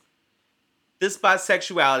this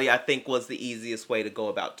bisexuality, I think, was the easiest way to go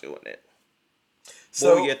about doing it.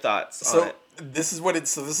 What were your thoughts on it? This is what it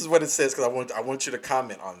says, because I want you to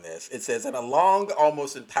comment on this. It says, in a long,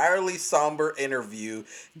 almost entirely somber interview,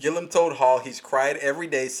 Gillum told Hall he's cried every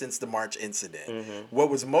day since the March incident. Mm-hmm.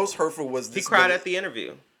 What was most hurtful was this. He cried at the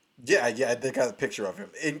interview. Yeah, I think I have a picture of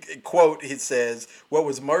him. In quote, he says, what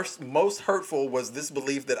was most hurtful was this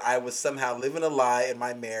belief that I was somehow living a lie in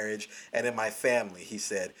my marriage and in my family, he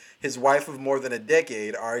said. His wife of more than a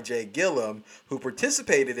decade, RJ Gillum, who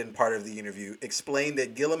participated in part of the interview, explained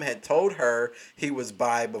that Gillum had told her he was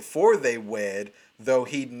bi before they wed, though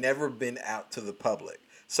he'd never been out to the public.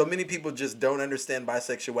 So many people just don't understand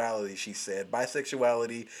bisexuality, she said.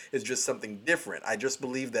 Bisexuality is just something different. I just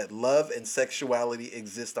believe that love and sexuality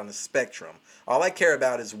exist on a spectrum. All I care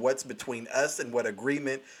about is what's between us and what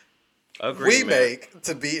agreement we make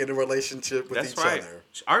to be in a relationship with each other.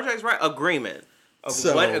 RJ's right. Agreement.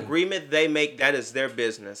 What agreement they make, that is their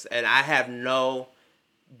business. And I have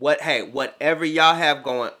whatever y'all have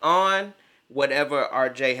going on, whatever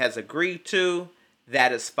RJ has agreed to,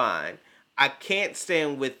 that is fine. I can't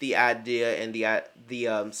stand with the idea and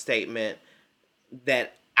the statement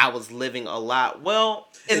that I was living a lot. Well,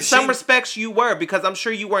 in some respects you were, because I'm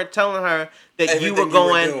sure you weren't telling her that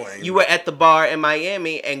you were at the bar in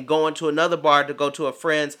Miami and going to another bar to go to a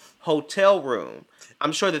friend's hotel room.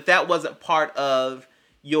 I'm sure that wasn't part of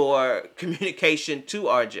your communication to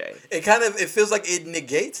RJ. It feels like it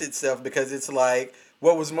negates itself, because it's like,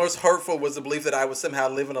 what was most hurtful was the belief that I was somehow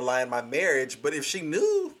living a lie in my marriage. But if she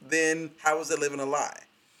knew, then how was it living a lie?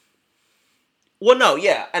 Well, no,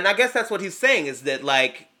 yeah. And I guess that's what he's saying, is that,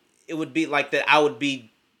 like, it would be like that I would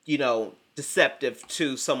be, deceptive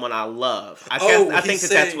to someone I love. I think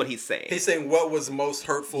that's what he's saying. He's saying what was most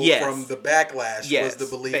hurtful from the backlash was the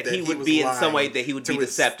belief that he would be in some way, that he would be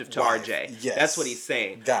deceptive to RJ. Yes. That's what he's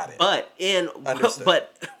saying. Got it.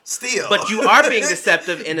 But still, but you are being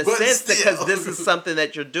deceptive in a sense, because this is something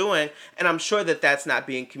that you're doing, and I'm sure that that's not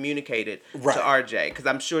being communicated to RJ, because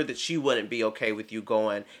I'm sure that she wouldn't be okay with you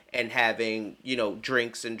going and having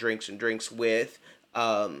drinks with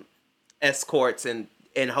escorts and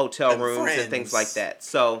in hotel rooms and things like that.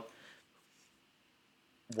 So,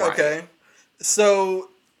 okay. So,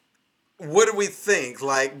 what do we think?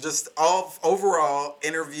 Like, just overall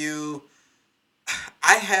interview.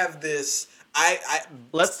 I have this.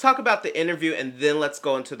 Let's talk about the interview, and then let's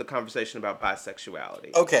go into the conversation about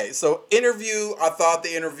bisexuality. Okay, so interview. I thought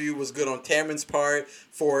the interview was good on Tamron's part.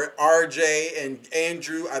 For RJ and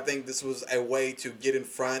Andrew, I think this was a way to get in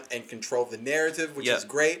front and control the narrative, which is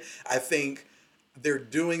great. I think they're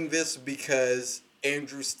doing this because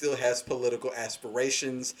Andrew still has political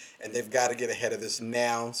aspirations, and they've got to get ahead of this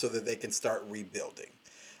now so that they can start rebuilding.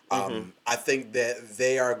 I think that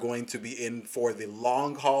they are going to be in for the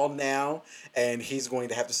long haul now, and he's going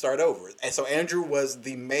to have to start over. And so Andrew was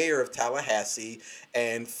the mayor of Tallahassee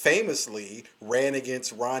and famously ran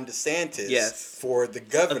against Ron DeSantis for the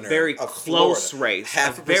governor. A very close race.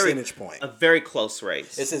 Half a percentage point. A very close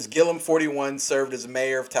race. It says Gillum, 41, served as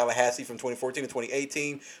mayor of Tallahassee from 2014 to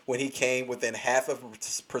 2018 when he came within half a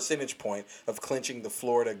percentage point of clinching the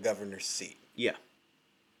Florida governor's seat. Yeah.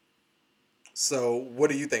 So,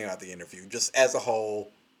 what do you think about the interview? Just as a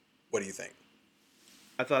whole, what do you think?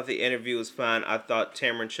 I thought the interview was fine. I thought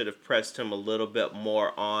Tamron should have pressed him a little bit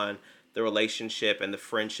more on the relationship and the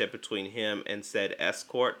friendship between him and said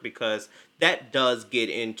escort, because that does get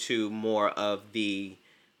into more of the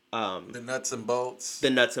nuts and bolts. The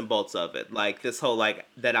nuts and bolts of it. Like, this whole, like,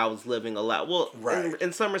 that I was living a lot. Well,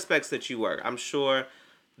 in some respects that you were. I'm sure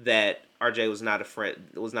that RJ was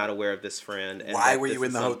not aware of this friend. And why were you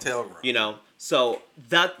in the hotel room? So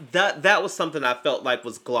that was something I felt like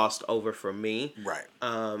was glossed over for me. Right.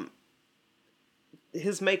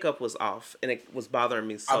 His makeup was off, and it was bothering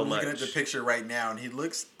me so much. I'm looking at the picture right now, and he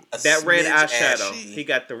looks that red eyeshadow. Ashy. He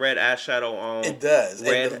got the red eyeshadow on. It does.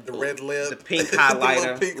 The red lip, the pink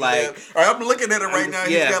highlighter. Pink lip. All right, I'm looking at it right now.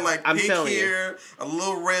 Yeah, he's got like pink hair, a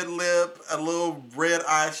little red lip, a little red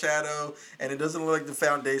eyeshadow, and it doesn't look like the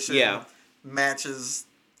foundation matches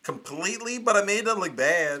completely. But I mean, it doesn't look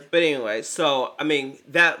bad. But anyway, so I mean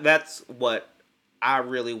that's what I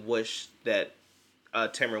really wish that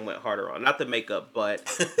Tamron went harder on. Not the makeup, but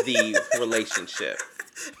the relationship.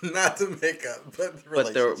 Not the makeup, but the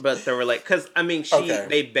relationship. But the because I mean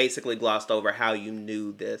they basically glossed over how you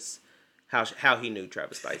knew this, how he knew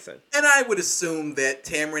Travis Dyson. And I would assume that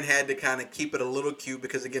Tamron had to kind of keep it a little cute,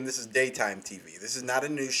 because again, this is daytime TV. This is not a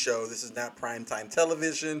news show. This is not primetime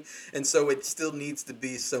television, and so it still needs to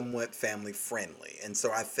be somewhat family friendly. And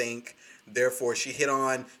so I think, therefore, she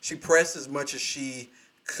pressed as much as she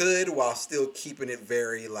could while still keeping it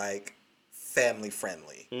very like family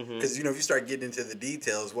friendly, because if you start getting into the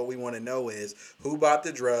details, what we want to know is who bought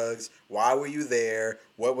the drugs, why were you there,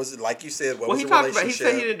 what was it, like you said, what was the relationship. He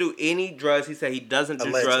said he didn't do any drugs. He said he doesn't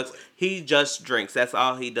do drugs. He just drinks. That's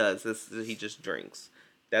all he does. He just drinks.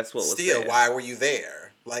 That's what was said. Why were you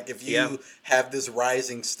there? Like, if you have this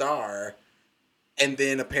rising star, and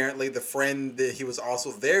then apparently the friend that he was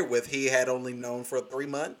also there with, he had only known for 3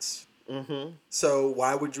 months. So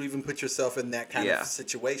why would you even put yourself in that kind of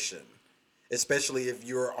situation? Especially if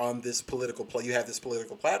you're on this you have this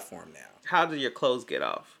political platform now. How did your clothes get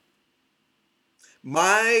off?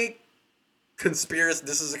 This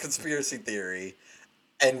is a conspiracy theory,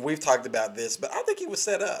 and we've talked about this, but I think he was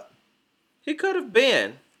set up. He could have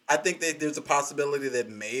been. I think that there's a possibility that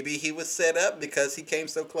maybe he was set up because he came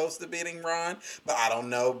so close to beating Ron, but I don't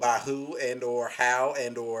know by who or how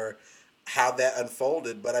that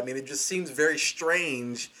unfolded. But I mean, it just seems very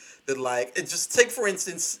strange that, like, it just take, for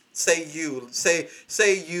instance, say you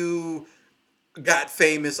got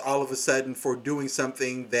famous all of a sudden for doing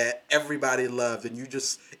something that everybody loved, and you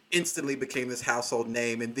just instantly became this household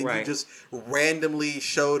name, and then you Right. just randomly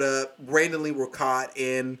showed up, randomly were caught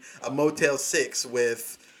in a Motel 6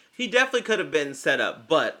 with. He definitely could have been set up,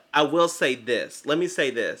 but I will say this. Let me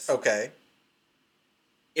say this. Okay.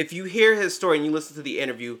 If you hear his story and you listen to the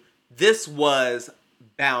interview, this was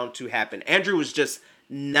bound to happen. Andrew was just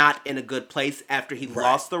not in a good place after he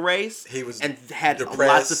lost the race. He was and had lots of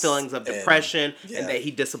depressed feelings of and- depression yeah. and that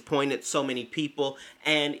he disappointed so many people,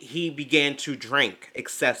 and he began to drink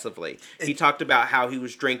excessively. He talked about how he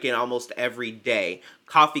was drinking almost every day,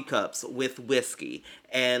 coffee cups with whiskey,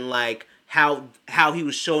 and like how he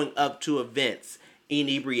was showing up to events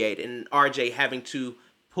inebriated, and RJ having to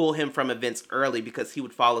pull him from events early because he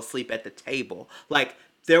would fall asleep at the table. Like,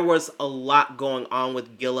 there was a lot going on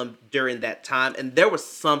with Gillum during that time, and there was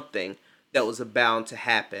something that was bound to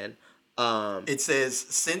happen. It says,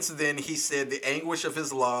 since then, he said the anguish of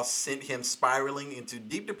his loss sent him spiraling into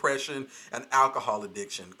deep depression and alcohol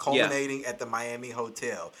addiction, culminating at the Miami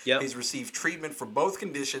hotel. Yep. He's received treatment for both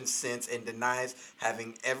conditions since and denies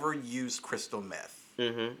having ever used crystal meth.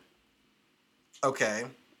 Mm-hmm. Okay.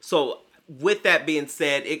 So, with that being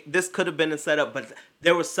said, this could have been a setup, but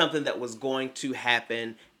there was something that was going to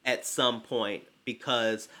happen at some point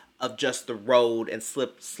because of just the road and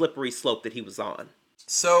slippery slope that he was on.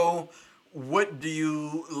 So,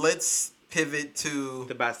 let's pivot to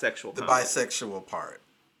The bisexual the comment. bisexual part.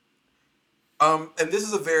 And this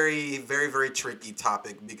is a very, very, very tricky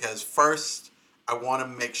topic because first, I want to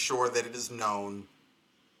make sure that it is known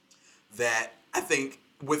that I think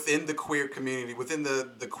within the queer community,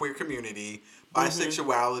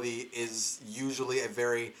 bisexuality is usually a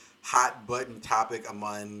very hot button topic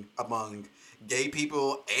among gay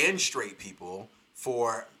people and straight people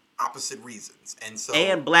for opposite reasons,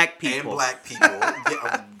 And black people.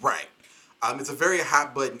 Yeah, right. It's a very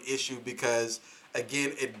hot button issue because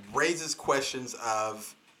again, it raises questions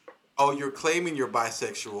of, oh, you're claiming you're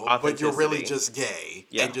bisexual, but you're really just gay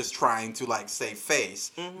and just trying to like save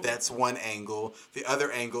face. Mm-hmm. That's one angle. The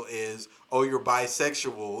other angle is, oh, you're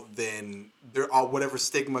bisexual, then whatever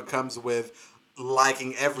stigma comes with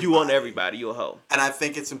liking everybody. You want everybody. You a hoe. And I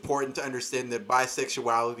think it's important to understand that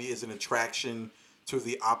bisexuality is an attraction to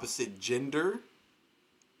the opposite gender.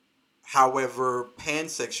 However,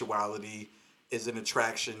 pansexuality is an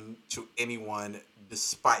attraction to anyone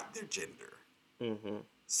despite their gender. Mm-hmm.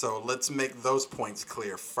 So let's make those points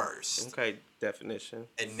clear first. Okay, definition.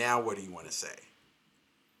 And now what do you want to say?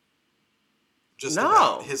 Just No.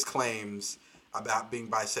 about his claims about being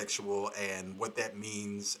bisexual and what that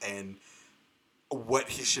means and what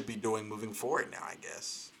he should be doing moving forward now, I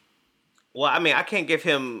guess. Well, I mean, I can't give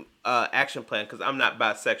him action plan because I'm not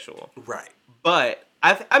bisexual. Right. But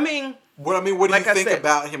I mean, What do Like you I think said-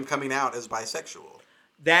 about him coming out as bisexual?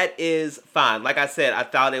 that is fine. Like I said, I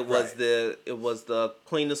thought it was Right. the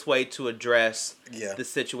cleanest way to address Yeah. the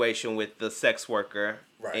situation with the sex worker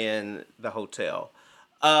Right. in the hotel.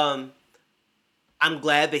 I'm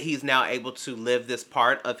glad that he's now able to live this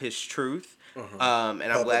part of his truth. And I'm glad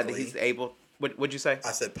that Publicly. he's able. What'd you say?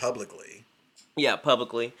 I said publicly. Yeah,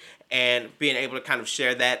 publicly, and being able to kind of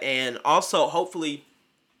share that, and also hopefully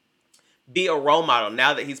be a role model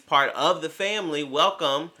now that he's part of the family.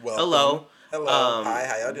 Welcome. Hello. Hello. Hi,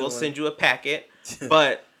 how y'all doing? We'll send you a packet.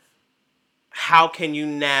 But how can you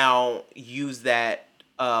now use that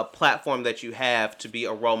platform that you have to be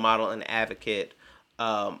a role model and advocate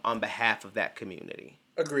on behalf of that community?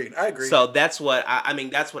 Agreed. I agree. So that's what I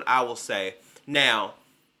mean. That's what I will say. Now,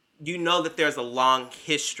 you know that there's a long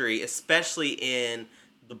history, especially in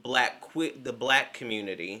the black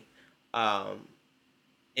community,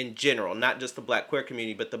 in general, not just the black queer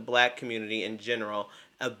community, but the black community in general,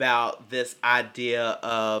 about this idea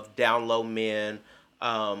of down low men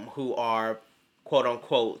who are quote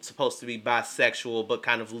unquote supposed to be bisexual, but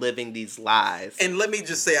kind of living these lies. And let me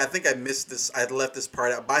just say, I think I missed this. I left this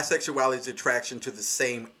part out. Bisexuality is attraction to the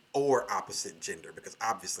same or opposite gender, because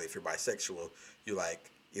obviously, if you're bisexual, you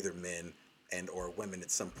like either men and or women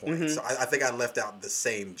at some point. Mm-hmm. So I think I left out the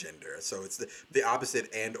same gender. So it's the opposite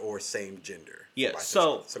and or same gender. for Yeah,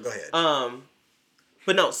 bisexual. So go ahead.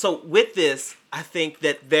 But no, so with this, I think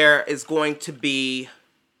that there is going to be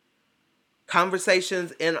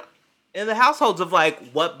conversations in the households of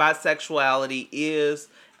like what bisexuality is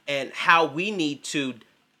and how we need to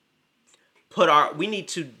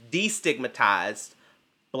destigmatize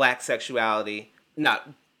black sexuality, not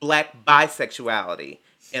black bisexuality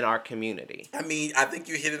in our community. I mean, I think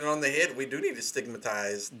you hit it on the head. We do need to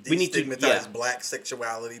We need to- destigmatize black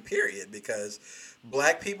sexuality, period, because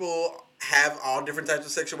black people have all different types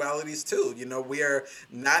of sexualities too. You know,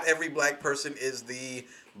 not every black person is the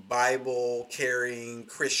Bible carrying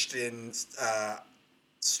Christian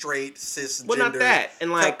straight cisgender well, not that,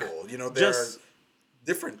 and like couple. You know, there are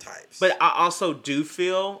different types. But I also do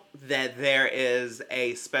feel that there is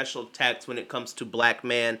a special text when it comes to black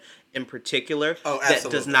men in particular that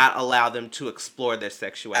does not allow them to explore their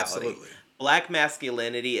sexuality. Absolutely. Black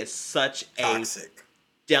masculinity is such toxic. A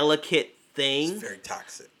delicate thing. It's very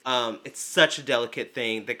toxic. It's such a delicate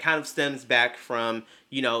thing that kind of stems back from,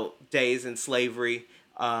 days in slavery,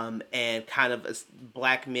 and kind of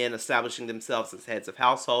black men establishing themselves as heads of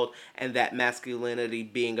household, and that masculinity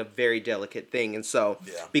being a very delicate thing. And so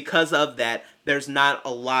because of that, there's not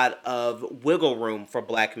a lot of wiggle room for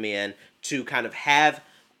black men to kind of have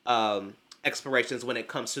explorations when it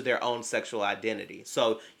comes to their own sexual identity.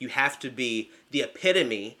 So you have to be the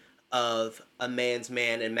epitome of a man's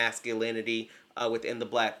man and masculinity within the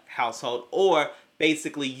black household, or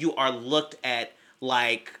basically you are looked at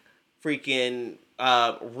like freaking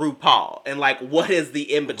RuPaul, and like what is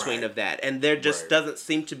the in-between of that? And there just doesn't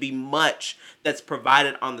seem to be much that's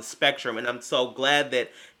provided on the spectrum. And I'm so glad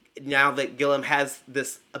that now that Gillum has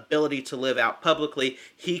this ability to live out publicly,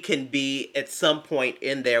 he can be at some point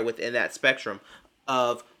in there within that spectrum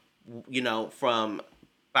of, from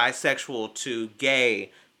bisexual to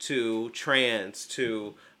gay to trans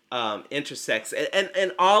to intersex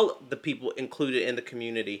and all the people included in the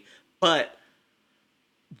community. But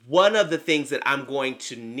one of the things that I'm going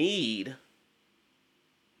to need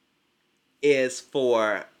is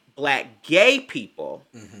for black gay people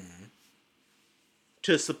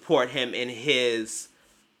to support him in his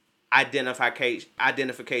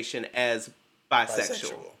identification as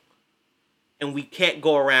bisexual. And we can't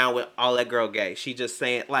go around with all that girl gay. She just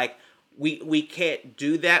saying, like, we can't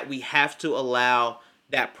do that. We have to allow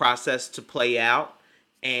that process to play out.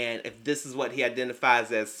 And if this is what he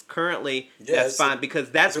identifies as currently, that's fine,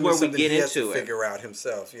 because that's where we get into it. Figure out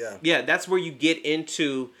himself, yeah. That's where you get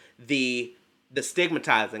into the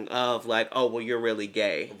stigmatizing of like, oh, well, you're really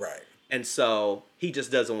gay, right? And so he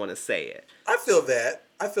just doesn't want to say it. I feel that.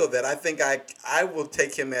 I think I will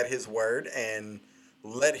take him at his word and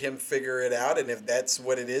let him figure it out. And if that's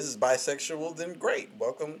what it is bisexual, then great.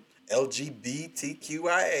 Welcome,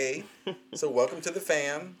 LGBTQIA. So welcome to the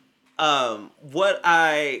fam. What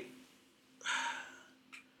I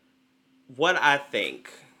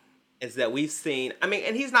think is that we've seen, I mean,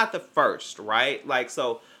 and he's not the first, right? Like,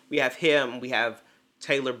 so we have him, we have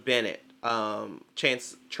Taylor Bennett,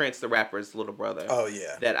 Chance the Rapper's little brother. Oh,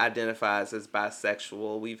 yeah. That identifies as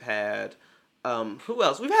bisexual. We've had, who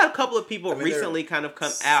else? We've had a couple of people recently kind of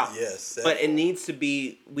come out. Yes. But it needs to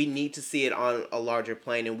be, we need to see it on a larger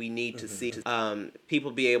plane, and we need to see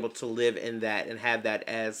people be able to live in that and have that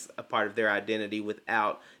as a part of their identity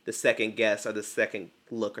without the second guess or the second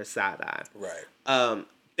look or side eye. Right.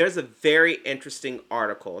 There's a very interesting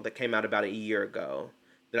article that came out about a year ago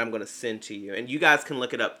that I'm going to send to you. And you guys can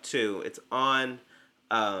look it up too. It's on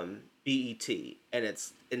BET, and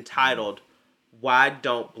it's entitled, Why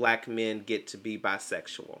Don't Black Men Get to Be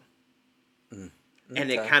Bisexual? Okay. And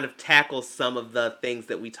it kind of tackles some of the things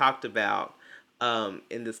that we talked about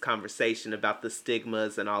in this conversation about the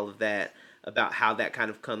stigmas and all of that, about how that kind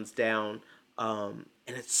of comes down. And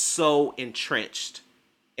it's so entrenched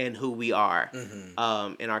in who we are in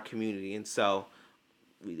our community. And so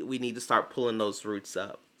we need to start pulling those roots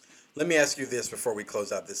up. Let me ask you this before we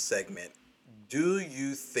close out this segment. Do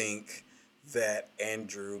you think that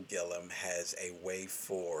Andrew Gillum has a way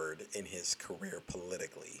forward in his career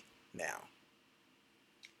politically now?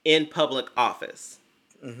 In public office?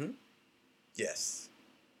 Yes.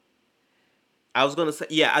 I was going to say,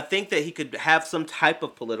 yeah, I think that he could have some type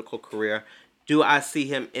of political career. Do I see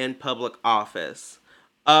him in public office?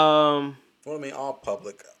 Well, I mean, all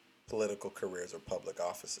public political careers are public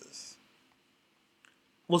offices.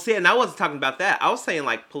 Well, see, and I wasn't talking about that. I was saying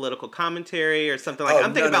like political commentary or something like.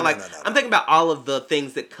 I'm thinking I'm thinking about all of the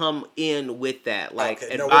things that come in with that, like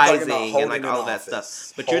advising and like all of that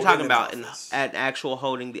stuff. But you're talking about an actual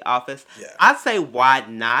holding the office. Yeah. I'd say why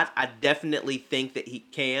not? I definitely think that he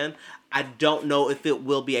can. I don't know if it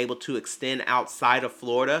will be able to extend outside of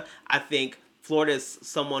Florida. I think Florida is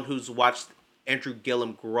someone who's watched Andrew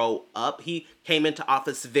Gillum grow up. He came into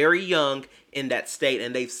office very young in that state,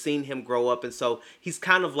 and they've seen him grow up, and so he's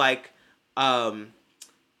kind of like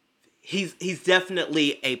he's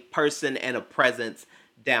definitely a person and a presence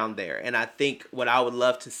down there. And I think what I would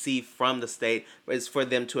love to see from the state is for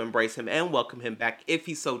them to embrace him and welcome him back if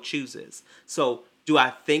he so chooses. So do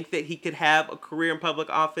I think that he could have a career in public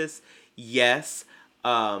office? Yes.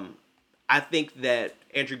 I think that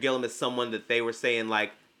Andrew Gillum is someone that they were saying,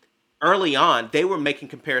 like, early on, they were making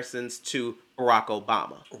comparisons to Barack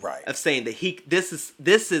Obama. Right. Of saying that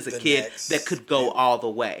this is a kid that could go all the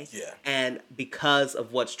way. Yeah. And because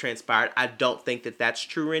of what's transpired, I don't think that that's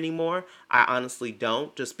true anymore. I honestly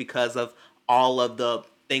don't, just because of all of the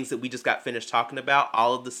things that we just got finished talking about,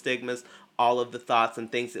 all of the stigmas, all of the thoughts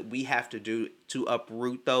and things that we have to do to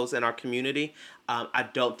uproot those in our community. I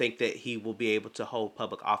don't think that he will be able to hold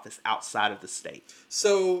public office outside of the state.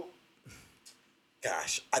 So,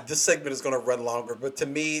 gosh, this segment is going to run longer, but to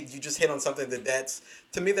me, you just hit on something that's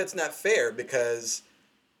not fair, because,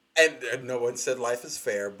 and no one said life is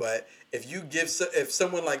fair, but if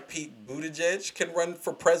someone like Pete Buttigieg can run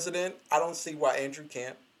for president, I don't see why Andrew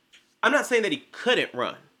can't. I'm not saying that he couldn't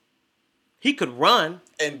run. He could run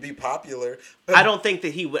and be popular, but I don't think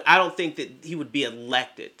that he would. I don't think that he would be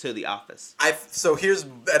elected to the office. I've told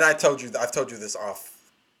you this off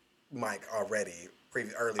mic already.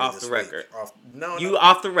 Earlier Off this the record. Week.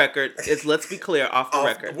 Off the record. Let's be clear. Off the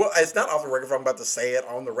record. Well, it's not off the record. If I'm about to say it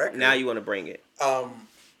on the record. Now you want to bring it.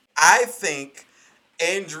 I think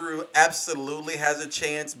Andrew absolutely has a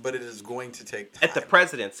chance, but it is going to take time. At the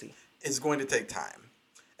presidency. It's going to take time.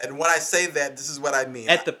 And when I say that, this is what I mean.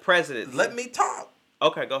 At the presidency. Let me talk.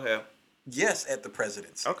 Okay, go ahead. Yes, at the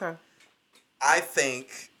presidency. Okay. I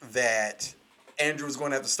think that Andrew is going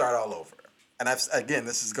to have to start all over. And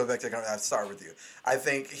go back to I start with you. I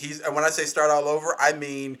think and when I say start all over, I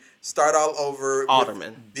mean start all over.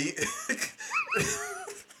 Alderman.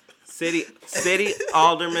 City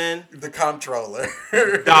alderman. The comptroller.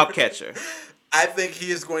 Dog catcher. I think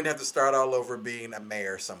he is going to have to start all over being a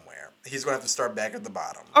mayor somewhere. He's going to have to start back at the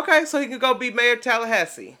bottom. Okay, so he can go be mayor of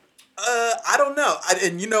Tallahassee. I don't know.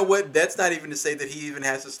 And you know what? That's not even to say that he even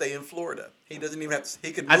has to stay in Florida. He doesn't even have to.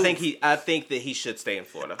 He could move. I think that he should stay in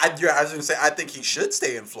Florida. I was going to say I think he should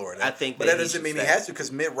stay in Florida. But that doesn't mean he has to,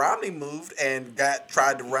 because Mitt Romney moved and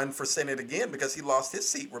tried to run for Senate again because he lost his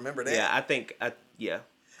seat. Remember that? Yeah, I think.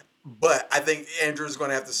 But I think Andrew's going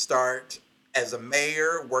to have to start as a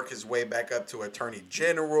mayor, work his way back up to attorney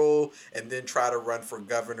general, and then try to run for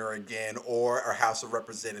governor again or a House of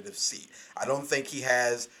Representatives seat. I don't think he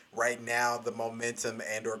has right now the momentum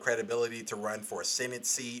and or credibility to run for a Senate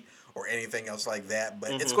seat or anything else like that.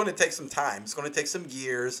 But it's going to take some time. It's going to take some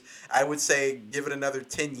years. I would say give it another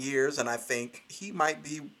 10 years, and I think he might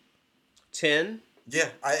be 10. Yeah,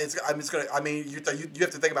 you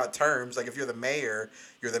have to think about terms. Like if you're the mayor.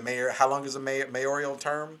 How long is a mayoral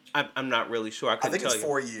term? I'm not really sure. I think it's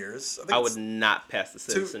 4 years. I would not pass the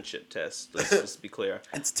citizenship test. Let's just be clear.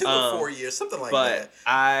 It's 2 or 4 years, something like that.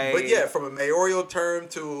 But yeah, from a mayoral term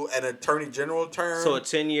to an attorney general term. So a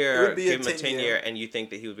 10-year, give him a 10-year, and you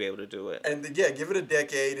think that he would be able to do it? And yeah, give it a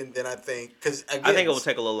decade, and then I think it will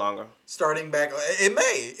take a little longer. Starting back,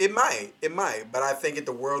 it might. But I think in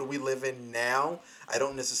the world we live in now, I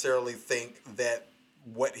don't necessarily think that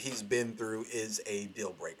what he's been through is a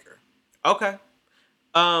deal breaker. Okay.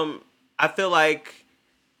 I feel like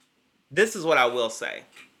this is what I will say.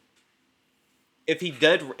 If he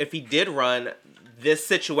did run, this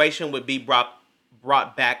situation would be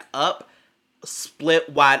brought back up, split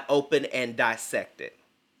wide open, and dissected.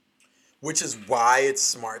 Which is why it's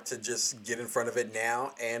smart to just get in front of it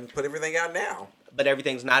now and put everything out now. But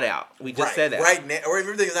everything's not out. We just said that. Right now, or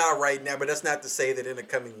everything's not out right now, but that's not to say that in the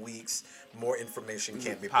coming weeks, more information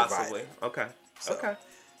can't be provided. Okay.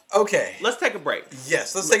 Okay. Let's take a break.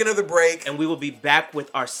 Yes, let's take another break. And we will be back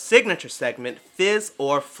with our signature segment, Fizz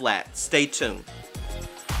or Flat. Stay tuned.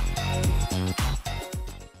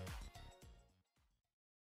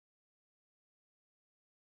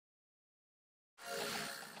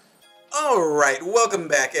 All right, welcome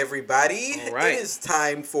back, everybody. All right. It is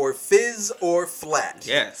time for Fizz or Flat.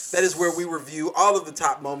 Yes. That is where we review all of the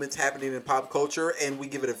top moments happening in pop culture, and we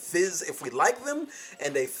give it a fizz if we like them,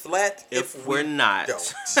 and a flat if we're not.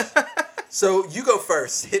 Don't. So you go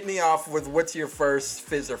first. Hit me off with what's your first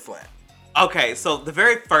Fizz or Flat. Okay, so the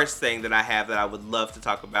very first thing that I have that I would love to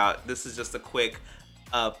talk about, this is just a quick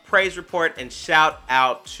praise report and shout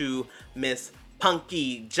out to Miss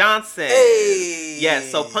Punky Johnson. Hey! Yes,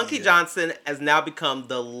 so Punky Johnson has now become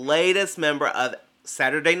the latest member of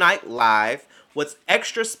Saturday Night Live. What's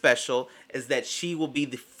extra special is that she will be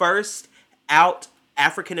the first out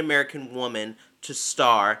African-American woman to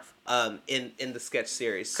star in the sketch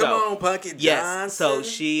series. Come on, Punky Johnson. Yes, so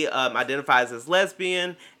she identifies as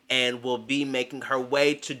lesbian and will be making her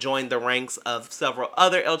way to join the ranks of several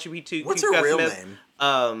other LGBTQ. What's her real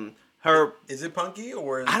name? Is it Punky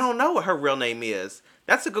or? I don't know what her real name is.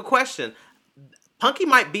 That's a good question. Punky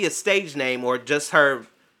might be a stage name or just her.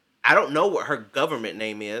 I don't know what her government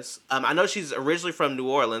name is. I know she's originally from New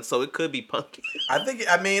Orleans, so it could be Punky.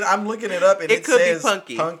 I'm looking it up and it could says be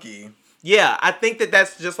Punky. Punky. Yeah, I think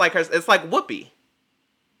that's just like her. It's like Whoopi.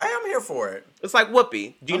 I am here for it. It's like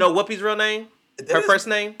Whoopi. Do you know Whoopi's real name? Her first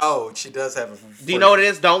name? Oh, she does have a... Do you know what it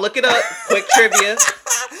is? Don't look it up. Quick trivia.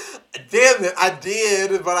 Damn it, I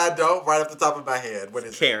did, but I don't right off the top of my head. What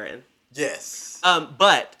is Karen. it? Yes.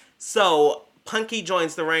 But, so, Punky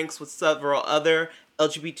joins the ranks with several other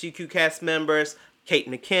LGBTQ cast members, Kate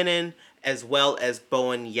McKinnon, as well as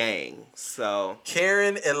Bowen Yang. So...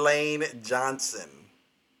 Karen Elaine Johnson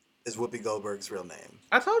is Whoopi Goldberg's real name.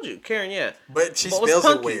 I told you, Karen, yeah. But she spells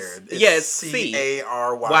it weird. It's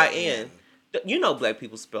C-A-R-Y-N. You know black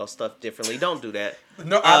people spell stuff differently. Don't do that.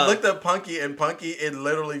 No, I looked up Punky, and Punky, it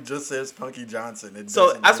literally just says Punky Johnson.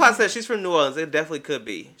 So that's why I said she's from New Orleans. It definitely could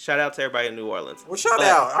be. Shout out to everybody in New Orleans. Well, shout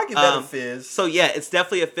out. I give that a fizz. So yeah, it's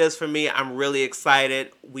definitely a fizz for me. I'm really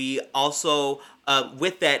excited. We also,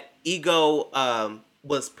 with that, Ego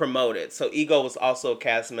was promoted. So Ego was also a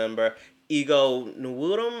cast member. Ego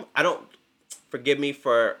Nwudum. Forgive me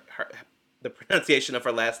for the pronunciation of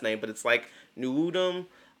her last name, but it's like Nwudum.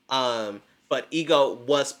 But Ego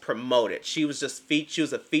was promoted. She was she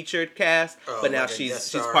was a featured cast, but now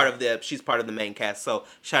she's part of the main cast. So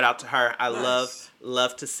shout out to her. I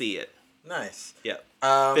love to see it. Nice. Yep.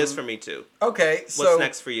 Fizz for me too. Okay. What's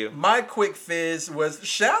next for you? My quick fizz was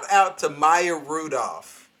shout out to Maya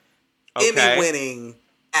Rudolph, Emmy-winning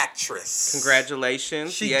actress.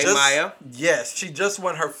 Congratulations, Maya. Yes, she just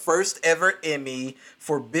won her first ever Emmy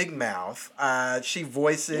for Big Mouth. She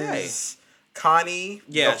voices Connie,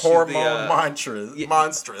 the hormone monstrous.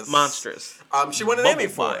 She won an Emmy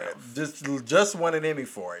for it. Just won an Emmy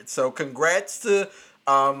for it. So congrats to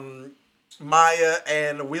Maya,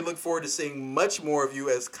 and we look forward to seeing much more of you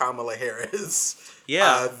as Kamala Harris.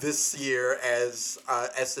 This year as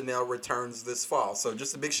SNL returns this fall. So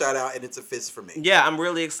just a big shout out, and it's a fizz for me. Yeah, I'm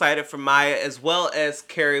really excited for Maya, as well as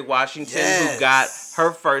Kerry Washington, who got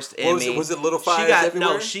her first Emmy. Was it Little Fires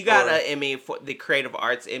Everywhere? She got an Emmy for the Creative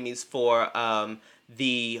Arts Emmys for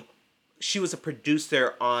she was a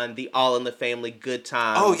producer on the All in the Family Good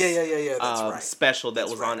Times. Oh yeah. That's right. Special that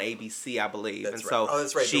was on ABC, I believe. That's right.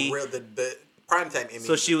 That's right. The primetime Emmy.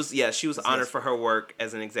 So she was honored for her work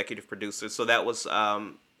as an executive producer. So that was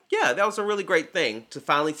that was a really great thing to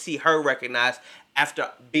finally see her recognized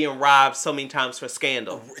after being robbed so many times for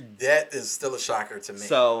Scandal. That is still a shocker to me.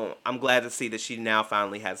 So I'm glad to see that she now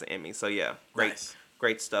finally has an Emmy. So yeah,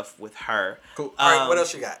 great stuff with her. Cool. All right, what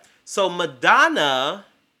else you got? So Madonna,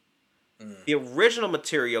 the original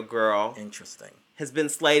Material Girl, has been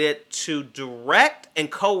slated to direct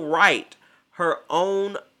and co-write her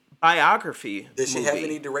own biography. Does she have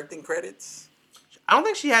any directing credits? I don't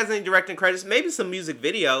think she has any directing credits. Maybe some music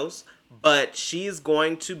videos, but she's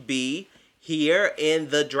going to be here in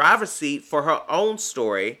the driver's seat for her own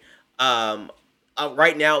story.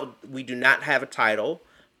 Right now, we do not have a title,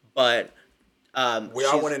 but we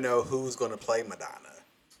all want to know who's going to play Madonna.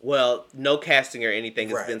 Well, no casting or anything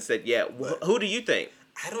has been said yet. Who do you think?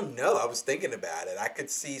 I don't know. I was thinking about it. I could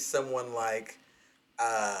see someone like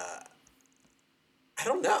I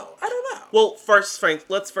don't know. Well, first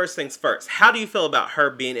things first. How do you feel about her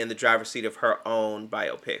being in the driver's seat of her own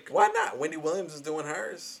biopic? Why not? Wendy Williams is doing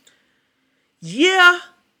hers. Yeah.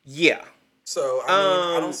 So,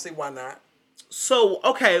 I don't see why not. So,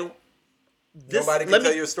 okay. Nobody can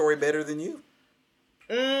tell your story better than you?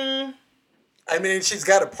 I mean, she's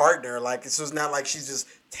got a partner. Like, so it's not like she's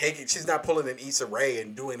not pulling an Issa Rae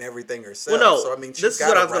and doing everything herself. Well, no. So, I mean, this is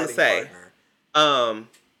what I was going to say.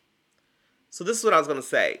 So this is what I was going to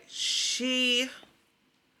say.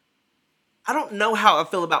 I don't know how I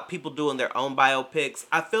feel about people doing their own biopics.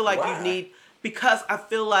 I feel like because I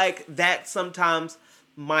feel like that sometimes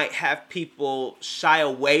might have people shy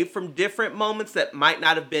away from different moments that might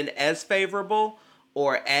not have been as favorable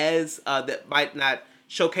or as, that might not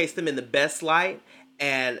showcase them in the best light.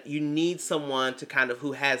 And you need someone to kind of,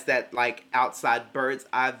 who has that like outside bird's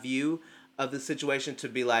eye view of the situation to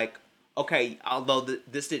be like, okay, although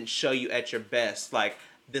this didn't show you at your best, like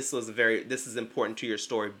this is important to your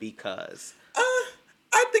story because.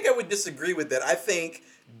 I think I would disagree with that. I think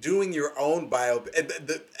doing your own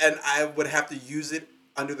biopic, and I would have to use it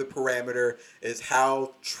under the parameter is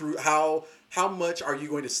how much are you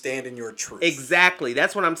going to stand in your truth? Exactly,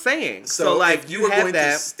 that's what I'm saying. So like if you were going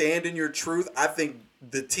to stand in your truth, I think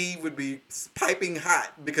the tea would be piping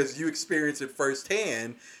hot because you experienced it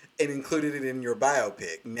firsthand and included it in your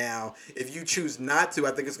biopic. Now, if you choose not to,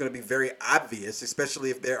 I think it's going to be very obvious,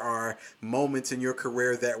 especially if there are moments in your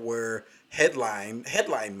career that were headline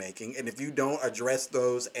making, and if you don't address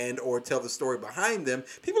those and or tell the story behind them,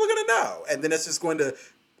 people are going to know, and then it's just going to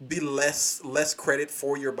be less credit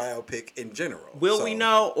for your biopic in general. Will we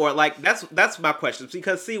know, or like that's my question?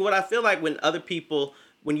 Because see, what I feel like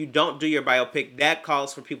when you don't do your biopic, that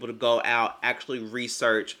calls for people to go out, actually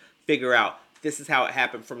research, figure out this is how it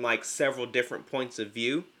happened from like several different points of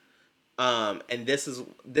view, and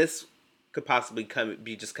this could possibly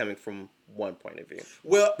be just coming from one point of view.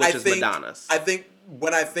 Well, which is Madonna's. I think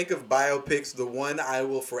when I think of biopics, the one I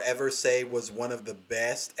will forever say was one of the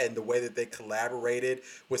best, and the way that they collaborated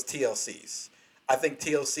was TLC's. I think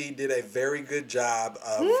TLC did a very good job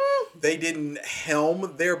of. They didn't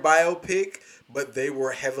helm their biopic, but they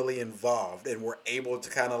were heavily involved and were able to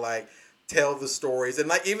kind of like tell the stories, and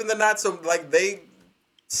like even the not so like they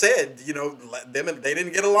said, them and they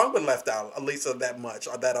didn't get along with Left Out Lisa that much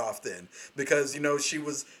or that often because she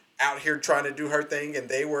was out here trying to do her thing, and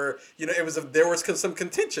they were, there was some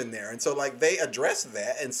contention there, and so like they addressed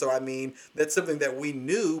that, and so I mean that's something that we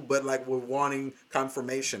knew, but like we're wanting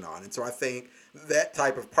confirmation on, and so I think that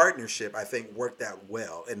type of partnership worked out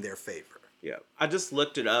well in their favor. Yeah, I just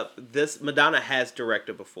looked it up. This Madonna has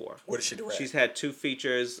directed before. What did she direct? She's had 2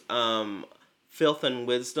 features, Filth and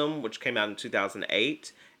Wisdom, which came out in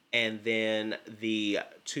 2008, and then the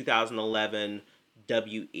 2011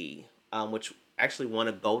 W.E., which actually won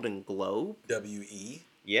a Golden Globe. W.E.?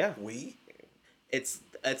 Yeah. We? It's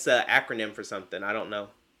an acronym for something. I don't know.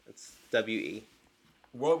 It's W.E.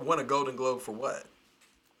 Won a Golden Globe for what?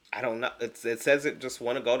 I don't know. It says it just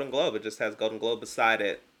won a Golden Globe. It just has Golden Globe beside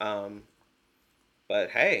it.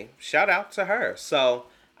 But hey, shout out to her. So,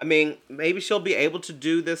 I mean, maybe she'll be able to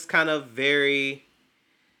do this kind of very,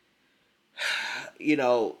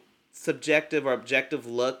 subjective or objective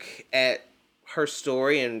look at her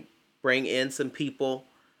story and bring in some people.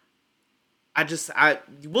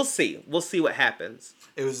 We'll see. We'll see what happens.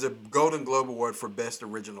 It was the Golden Globe Award for Best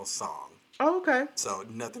Original Song. Oh, okay. So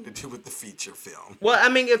nothing to do with the feature film. Well, I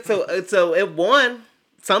mean, it won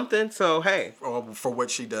something. So hey, for what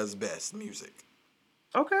she does best, music.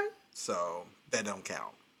 Okay. So that don't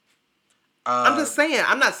count. I'm just saying.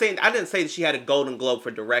 I didn't say that she had a Golden Globe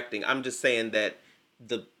for directing. I'm just saying that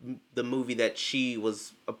the movie that she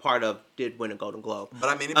was a part of did win a Golden Globe. But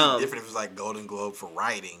I mean, it'd be different if it was like Golden Globe for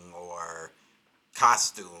writing or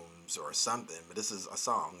costumes or something. But this is a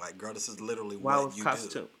song. Like, girl, this is literally what you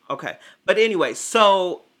do. Okay. But anyway,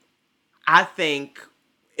 so I think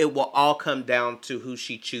it will all come down to who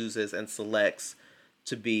she chooses and selects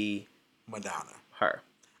to be Madonna. Her.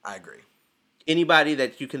 I agree. Anybody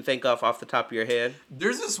that you can think of off the top of your head?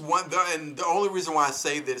 There's this one, and the only reason why I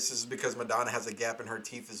say this is because Madonna has a gap in her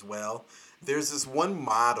teeth as well. There's this one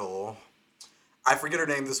model, I forget her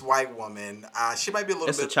name, this white woman. She might be a little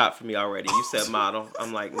bit... It's a chop for me already. You said model.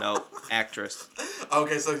 I'm like, no, actress.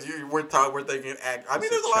 Okay, so we're thinking act. I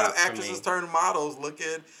mean, there's a lot of actresses turned models. Look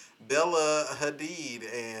at Bella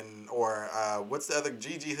Hadid or what's the other,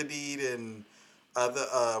 Gigi Hadid and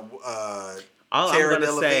all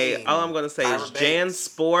I'm gonna say is Jan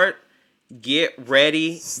Sport, get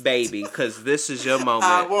ready, baby, because this is your moment.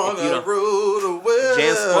 I wanna rule the world.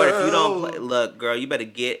 Jan Sport, if you don't play, look, girl, you better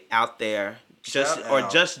get out there. Just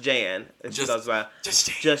Jan.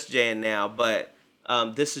 Just Jan now. But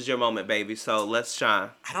this is your moment, baby. So let's shine.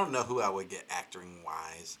 I don't know who I would get acting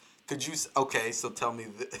wise. Could you? Okay, so tell me.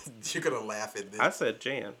 You're gonna laugh at this. I said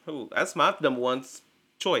Jan. Who? That's my number one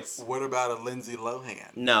choice. What about a Lindsay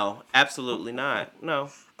Lohan? No, absolutely not.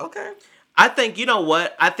 No. Okay. I think, you know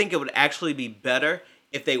what? I think it would actually be better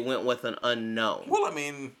if they went with an unknown. Well, I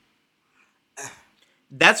mean...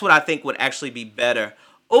 That's what I think would actually be better.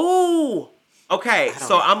 Ooh! Okay,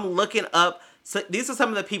 so know. I'm looking up... So these are some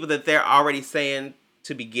of the people that they're already saying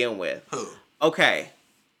to begin with. Who? Okay.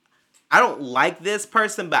 I don't like this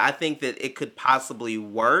person, but I think that it could possibly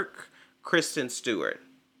work. Kristen Stewart.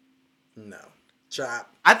 No. Chop.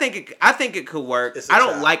 I think it could work. I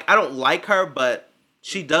don't like her, but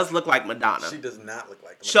she does look like Madonna. She does not look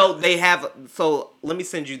like Madonna. So let me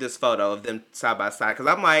send you this photo of them side by side, because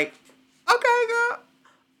I'm like, okay,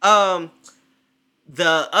 girl.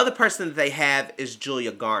 The other person that they have is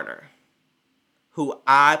Julia Garner, who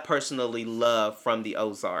I personally love from the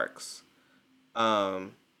Ozarks.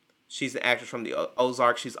 She's an actress from the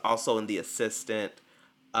Ozarks. She's also in The Assistant.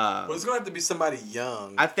 Well, it's gonna have to be somebody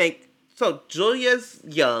young. I think so. Julia's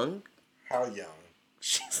young. How young?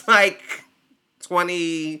 She's like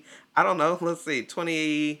 20. I don't know. Let's see,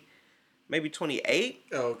 20, maybe 28.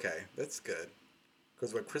 Oh, okay, that's good.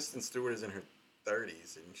 Because Kristen Stewart is in her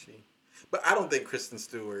 30s, isn't she? But I don't think Kristen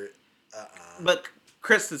Stewart. But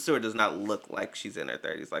Kristen Stewart does not look like she's in her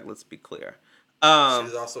 30s. Like, let's be clear.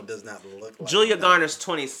 She also does not look like Julia Madonna. Garner's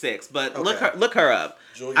 26, but Okay. look her up.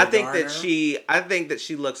 Julia I think Garner? that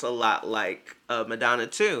she looks a lot like Madonna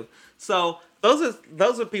too. So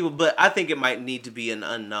those are people, but I think it might need to be an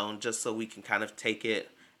unknown just so we can kind of take it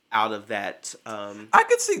out of that. I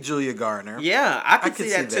could see Julia Garner. Yeah, I could see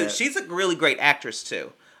that too. She's a really great actress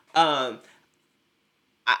too.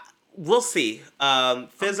 We'll see.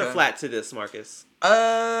 Fizz or flat to this, Marcus?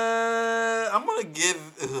 I'm gonna give.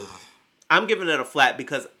 I'm giving it a flat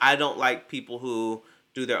because I don't like people who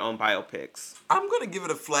do their own biopics. I'm gonna give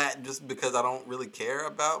it a flat just because I don't really care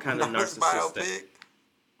about Kind of Madonna's narcissistic. biopic.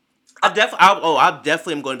 I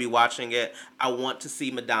definitely am going to be watching it. I want to see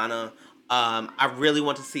Madonna. I really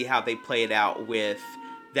want to see how they play it out with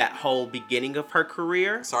that whole beginning of her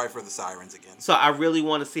career. Sorry for the sirens again. So I really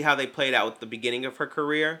want to see how they play it out with the beginning of her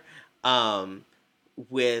career.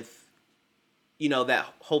 With, that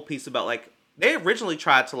whole piece about, like, they originally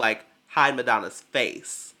tried to, like, hide Madonna's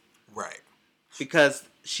face. Right. Because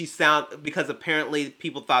apparently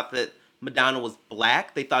people thought that Madonna was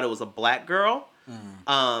black. They thought it was a black girl.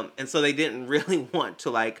 And so they didn't really want to,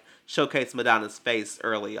 like, showcase Madonna's face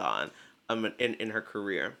early on in her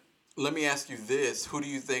career. Let me ask you this. Who do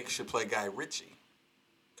you think should play Guy Ritchie?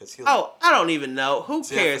 I don't even know. Who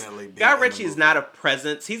cares? Guy Ritchie is movie. not a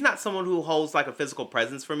presence. He's not someone who holds, like, a physical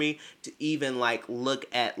presence for me to even, like, look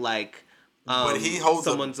at, like... but he holds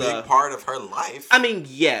someone's a big part of her life. I mean,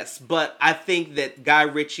 yes, but I think that Guy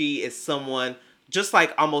Ritchie is someone, just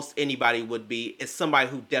like almost anybody would be, is somebody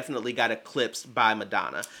who definitely got eclipsed by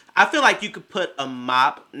Madonna. I feel like you could put a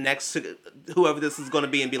mop next to whoever this is going to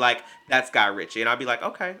be and be like, that's Guy Ritchie. And I'll be like,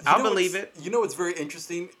 okay, I'll believe it. You know what's very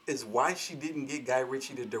interesting is why she didn't get Guy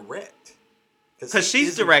Ritchie to direct. Because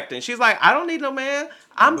she's directing. She's like, I don't need no man.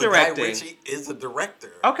 I'm directing. Guy Ritchie is a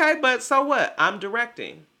director. Okay, but so what? I'm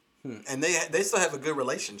directing. And they still have a good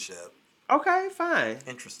relationship. Okay, fine.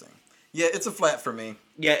 Interesting. Yeah, it's a flat for me.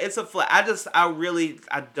 Yeah, it's a flat. I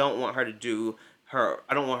don't want her to do her.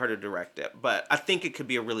 I don't want her to direct it, but I think it could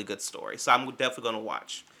be a really good story. So I'm definitely going to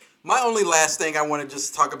watch. My only last thing I want to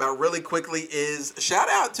just talk about really quickly is shout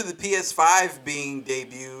out to the PS5 being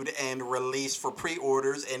debuted and released for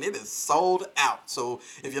pre-orders, and it is sold out. So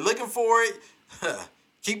if you're looking for it,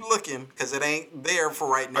 keep looking because it ain't there for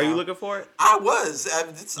right now. Are you looking for it? I was.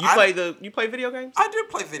 You play video games? I do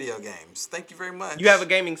play video games. Thank you very much. You have a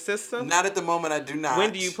gaming system? Not at the moment. I do not.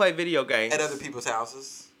 When do you play video games? At other people's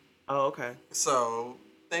houses. Oh, okay. So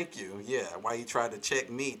thank you. Yeah. Why you try to check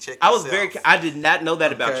me? Check yourself. I was I did not know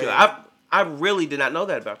that about you. I really did not know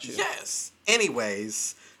that about you. Yes.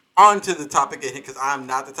 Anyways, on to the topic at hand because I'm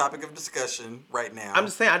not the topic of discussion right now. I'm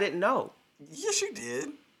just saying I didn't know. Yes, you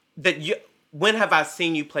did. When have I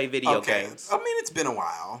seen you play video games? I mean, it's been a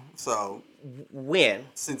while. So when?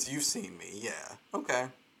 Since you've seen me, yeah. Okay.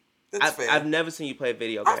 That's fair. I've never seen you play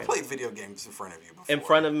video games. I've played video games in front of you before. In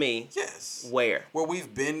front of me? Yes. Where? Where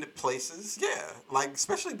we've been places, yeah. Like,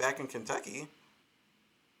 especially back in Kentucky.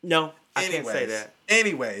 No, I can't say that.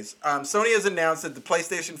 Anyways, Sony has announced that the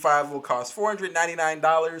PlayStation 5 will cost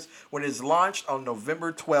 $499 when it's launched on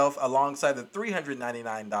November 12th alongside the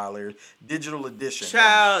 $399 digital edition.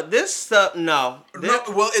 Child, this stuff, no.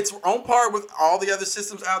 Well, it's on par with all the other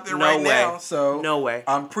systems out there now. So no way.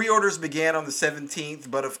 Pre-orders began on the 17th,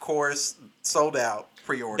 but of course, sold out.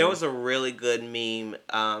 Pre-order. There was a really good meme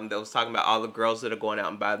that was talking about all the girls that are going out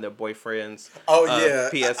and buying their boyfriends. PS5.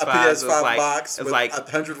 A PS5 box with with like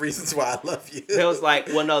 100 reasons why I love you. There was like,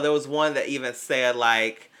 there was one that even said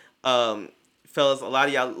like, fellas, a lot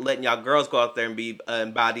of y'all letting y'all girls go out there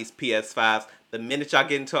and buy these PS5s. The minute y'all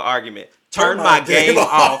get into an argument, turn my game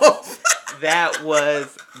off.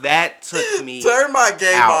 That took me. Turn my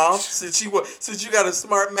game out. off. Since you got a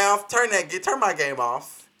smart mouth, turn my game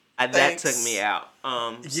off. That took me out.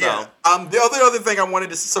 The other thing I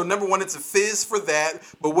wanted to say, so number one, it's a fizz for that,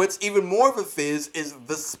 but what's even more of a fizz is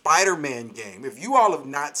the Spider-Man game. If you all have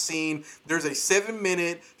not seen, there's a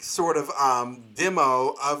 7-minute sort of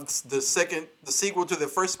demo of the sequel to the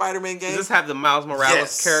first Spider-Man game. Does this have the Miles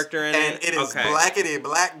Morales character in it? And it is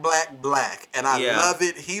black. And I love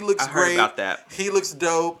it. He looks great. I heard about that. He looks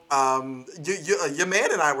dope. Your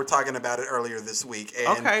man and I were talking about it earlier this week.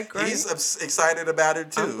 And great. He's excited about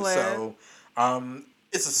it too. I'm glad. So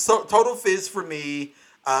it's a total fizz for me.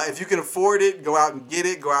 If you can afford it, go out and get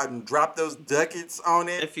it. Go out and drop those ducats on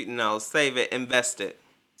it. Save it, invest it.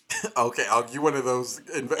 Okay, you're one of those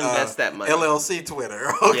invest that money. LLC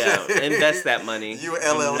Twitter. Okay. Yeah, invest that money. You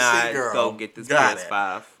LLC girl. Go get this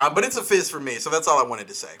PS5. But it's a fizz for me, so that's all I wanted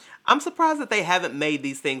to say. I'm surprised that they haven't made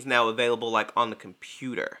these things now available like on the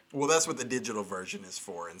computer. Well, that's what the digital version is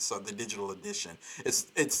for, and so the digital edition.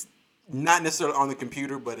 It's not necessarily on the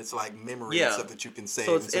computer, but it's like memory and stuff that you can save.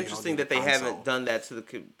 So it's interesting that they haven't done that to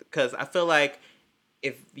the, because I feel like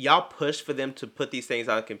if y'all push for them to put these things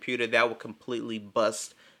on a computer, that will completely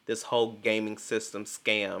bust this whole gaming system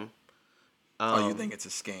scam. You think it's a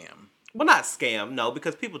scam? Well, not scam, no,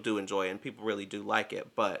 because people do enjoy it and people really do like it.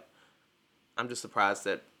 But I'm just surprised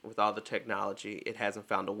that with all the technology, it hasn't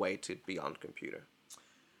found a way to be on the computer.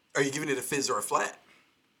 Are you giving it a fizz or a flat?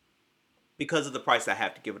 Because of the price, I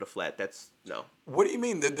have to give it a flat. That's no. What do you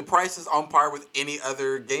mean? The price is on par with any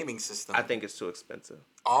other gaming system. I think it's too expensive.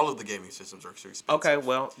 All of the gaming systems are too expensive. Okay,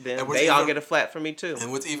 well, then they all get a flat for me, too.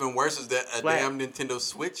 And what's even worse is that a damn Nintendo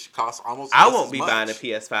Switch costs almost I won't be buying a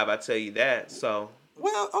PS5, I tell you that, so.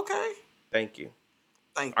 Well, okay. Thank you.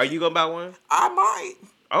 Are you going to buy one? I might.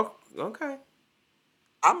 Oh, okay.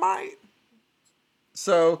 I might.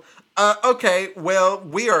 So, okay, well,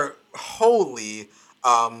 we are wholly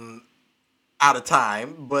out of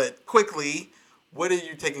time, but quickly, what are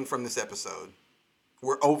you taking from this episode?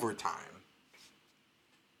 We're over time.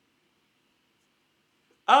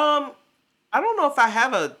 I don't know if I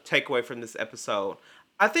have a takeaway from this episode.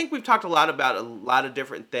 I think we've talked a lot about a lot of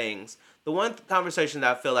different things. The one conversation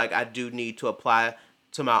that I feel like I do need to apply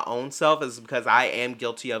to my own self is because I am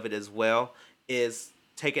guilty of it as well, is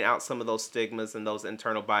taking out some of those stigmas and those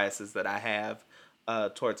internal biases that I have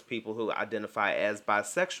towards people who identify as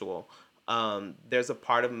bisexual. There's a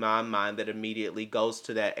part of my mind that immediately goes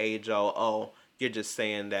to that age-old, oh, you're just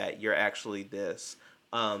saying that you're actually this.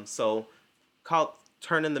 So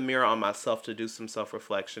turning the mirror on myself to do some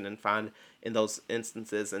self-reflection and find in those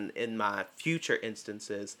instances and in my future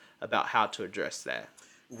instances about how to address that.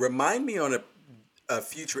 Remind me on a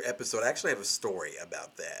future episode. I actually have a story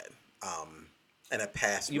about that in a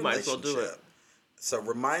past you relationship. Might as well do it. So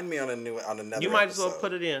remind me on another You might episode. as well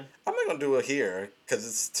put it in. I'm not gonna do it here because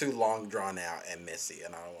it's too long, drawn out, and messy,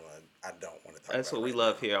 and I don't want to talk about it. That's what we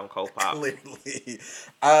love here on Cold Pop. Clearly.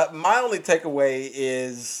 My only takeaway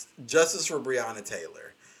is justice for Breonna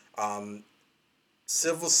Taylor.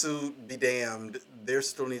 Civil suit be damned. There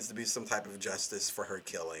still needs to be some type of justice for her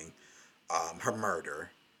killing, her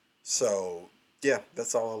murder. So, yeah,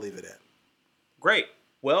 that's all I'll leave it at. Great.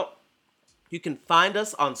 Well, you can find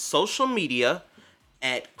us on social media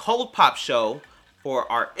at Cold Pop Show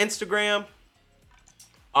for our Instagram,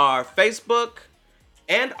 our Facebook,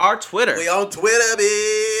 and our Twitter. We on Twitter,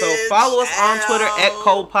 bitch. So follow us on Twitter at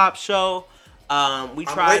Cold Pop Show. I'm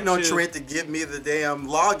waiting on Trent to give me the damn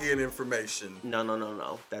login information.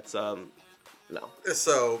 No. That's no.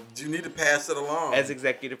 So do you need to pass it along? As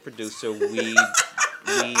executive producer, I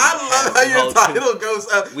love how your title goes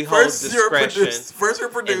up. We hold discretion. First you're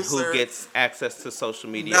producer. And who gets access to social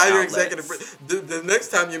media Now you're outlets. executive. The next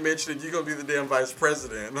time you mention it, you're going to be the damn vice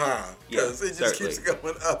president, huh? Because it just keeps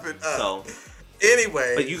going up and up. So,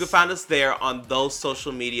 anyway. But you can find us there on those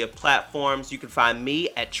social media platforms. You can find me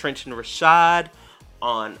at Trenton Rashad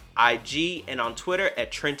on IG and on Twitter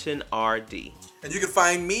at Trenton RD. And you can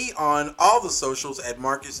find me on all the socials at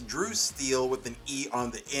Marcus Drew Steele with an E on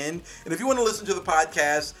the end. And if you want to listen to the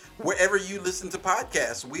podcast, wherever you listen to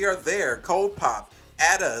podcasts, we are there. Cold Pop,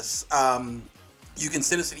 at us. You can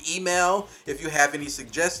send us an email if you have any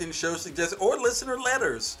suggestions, show suggestions, or listener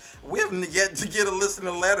letters. We haven't yet to get a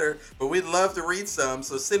listener letter, but we'd love to read some.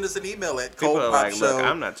 So send us an email at People Cold are Pop like, Show. look,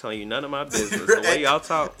 I'm not telling you none of my business. The way y'all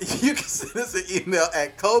talk. You can send us an email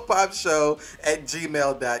at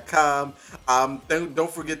coldpopshow@gmail.com.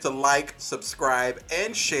 Don't forget to like, subscribe,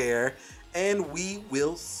 and share. And we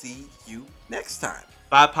will see you next time.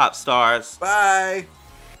 Bye, pop stars. Bye.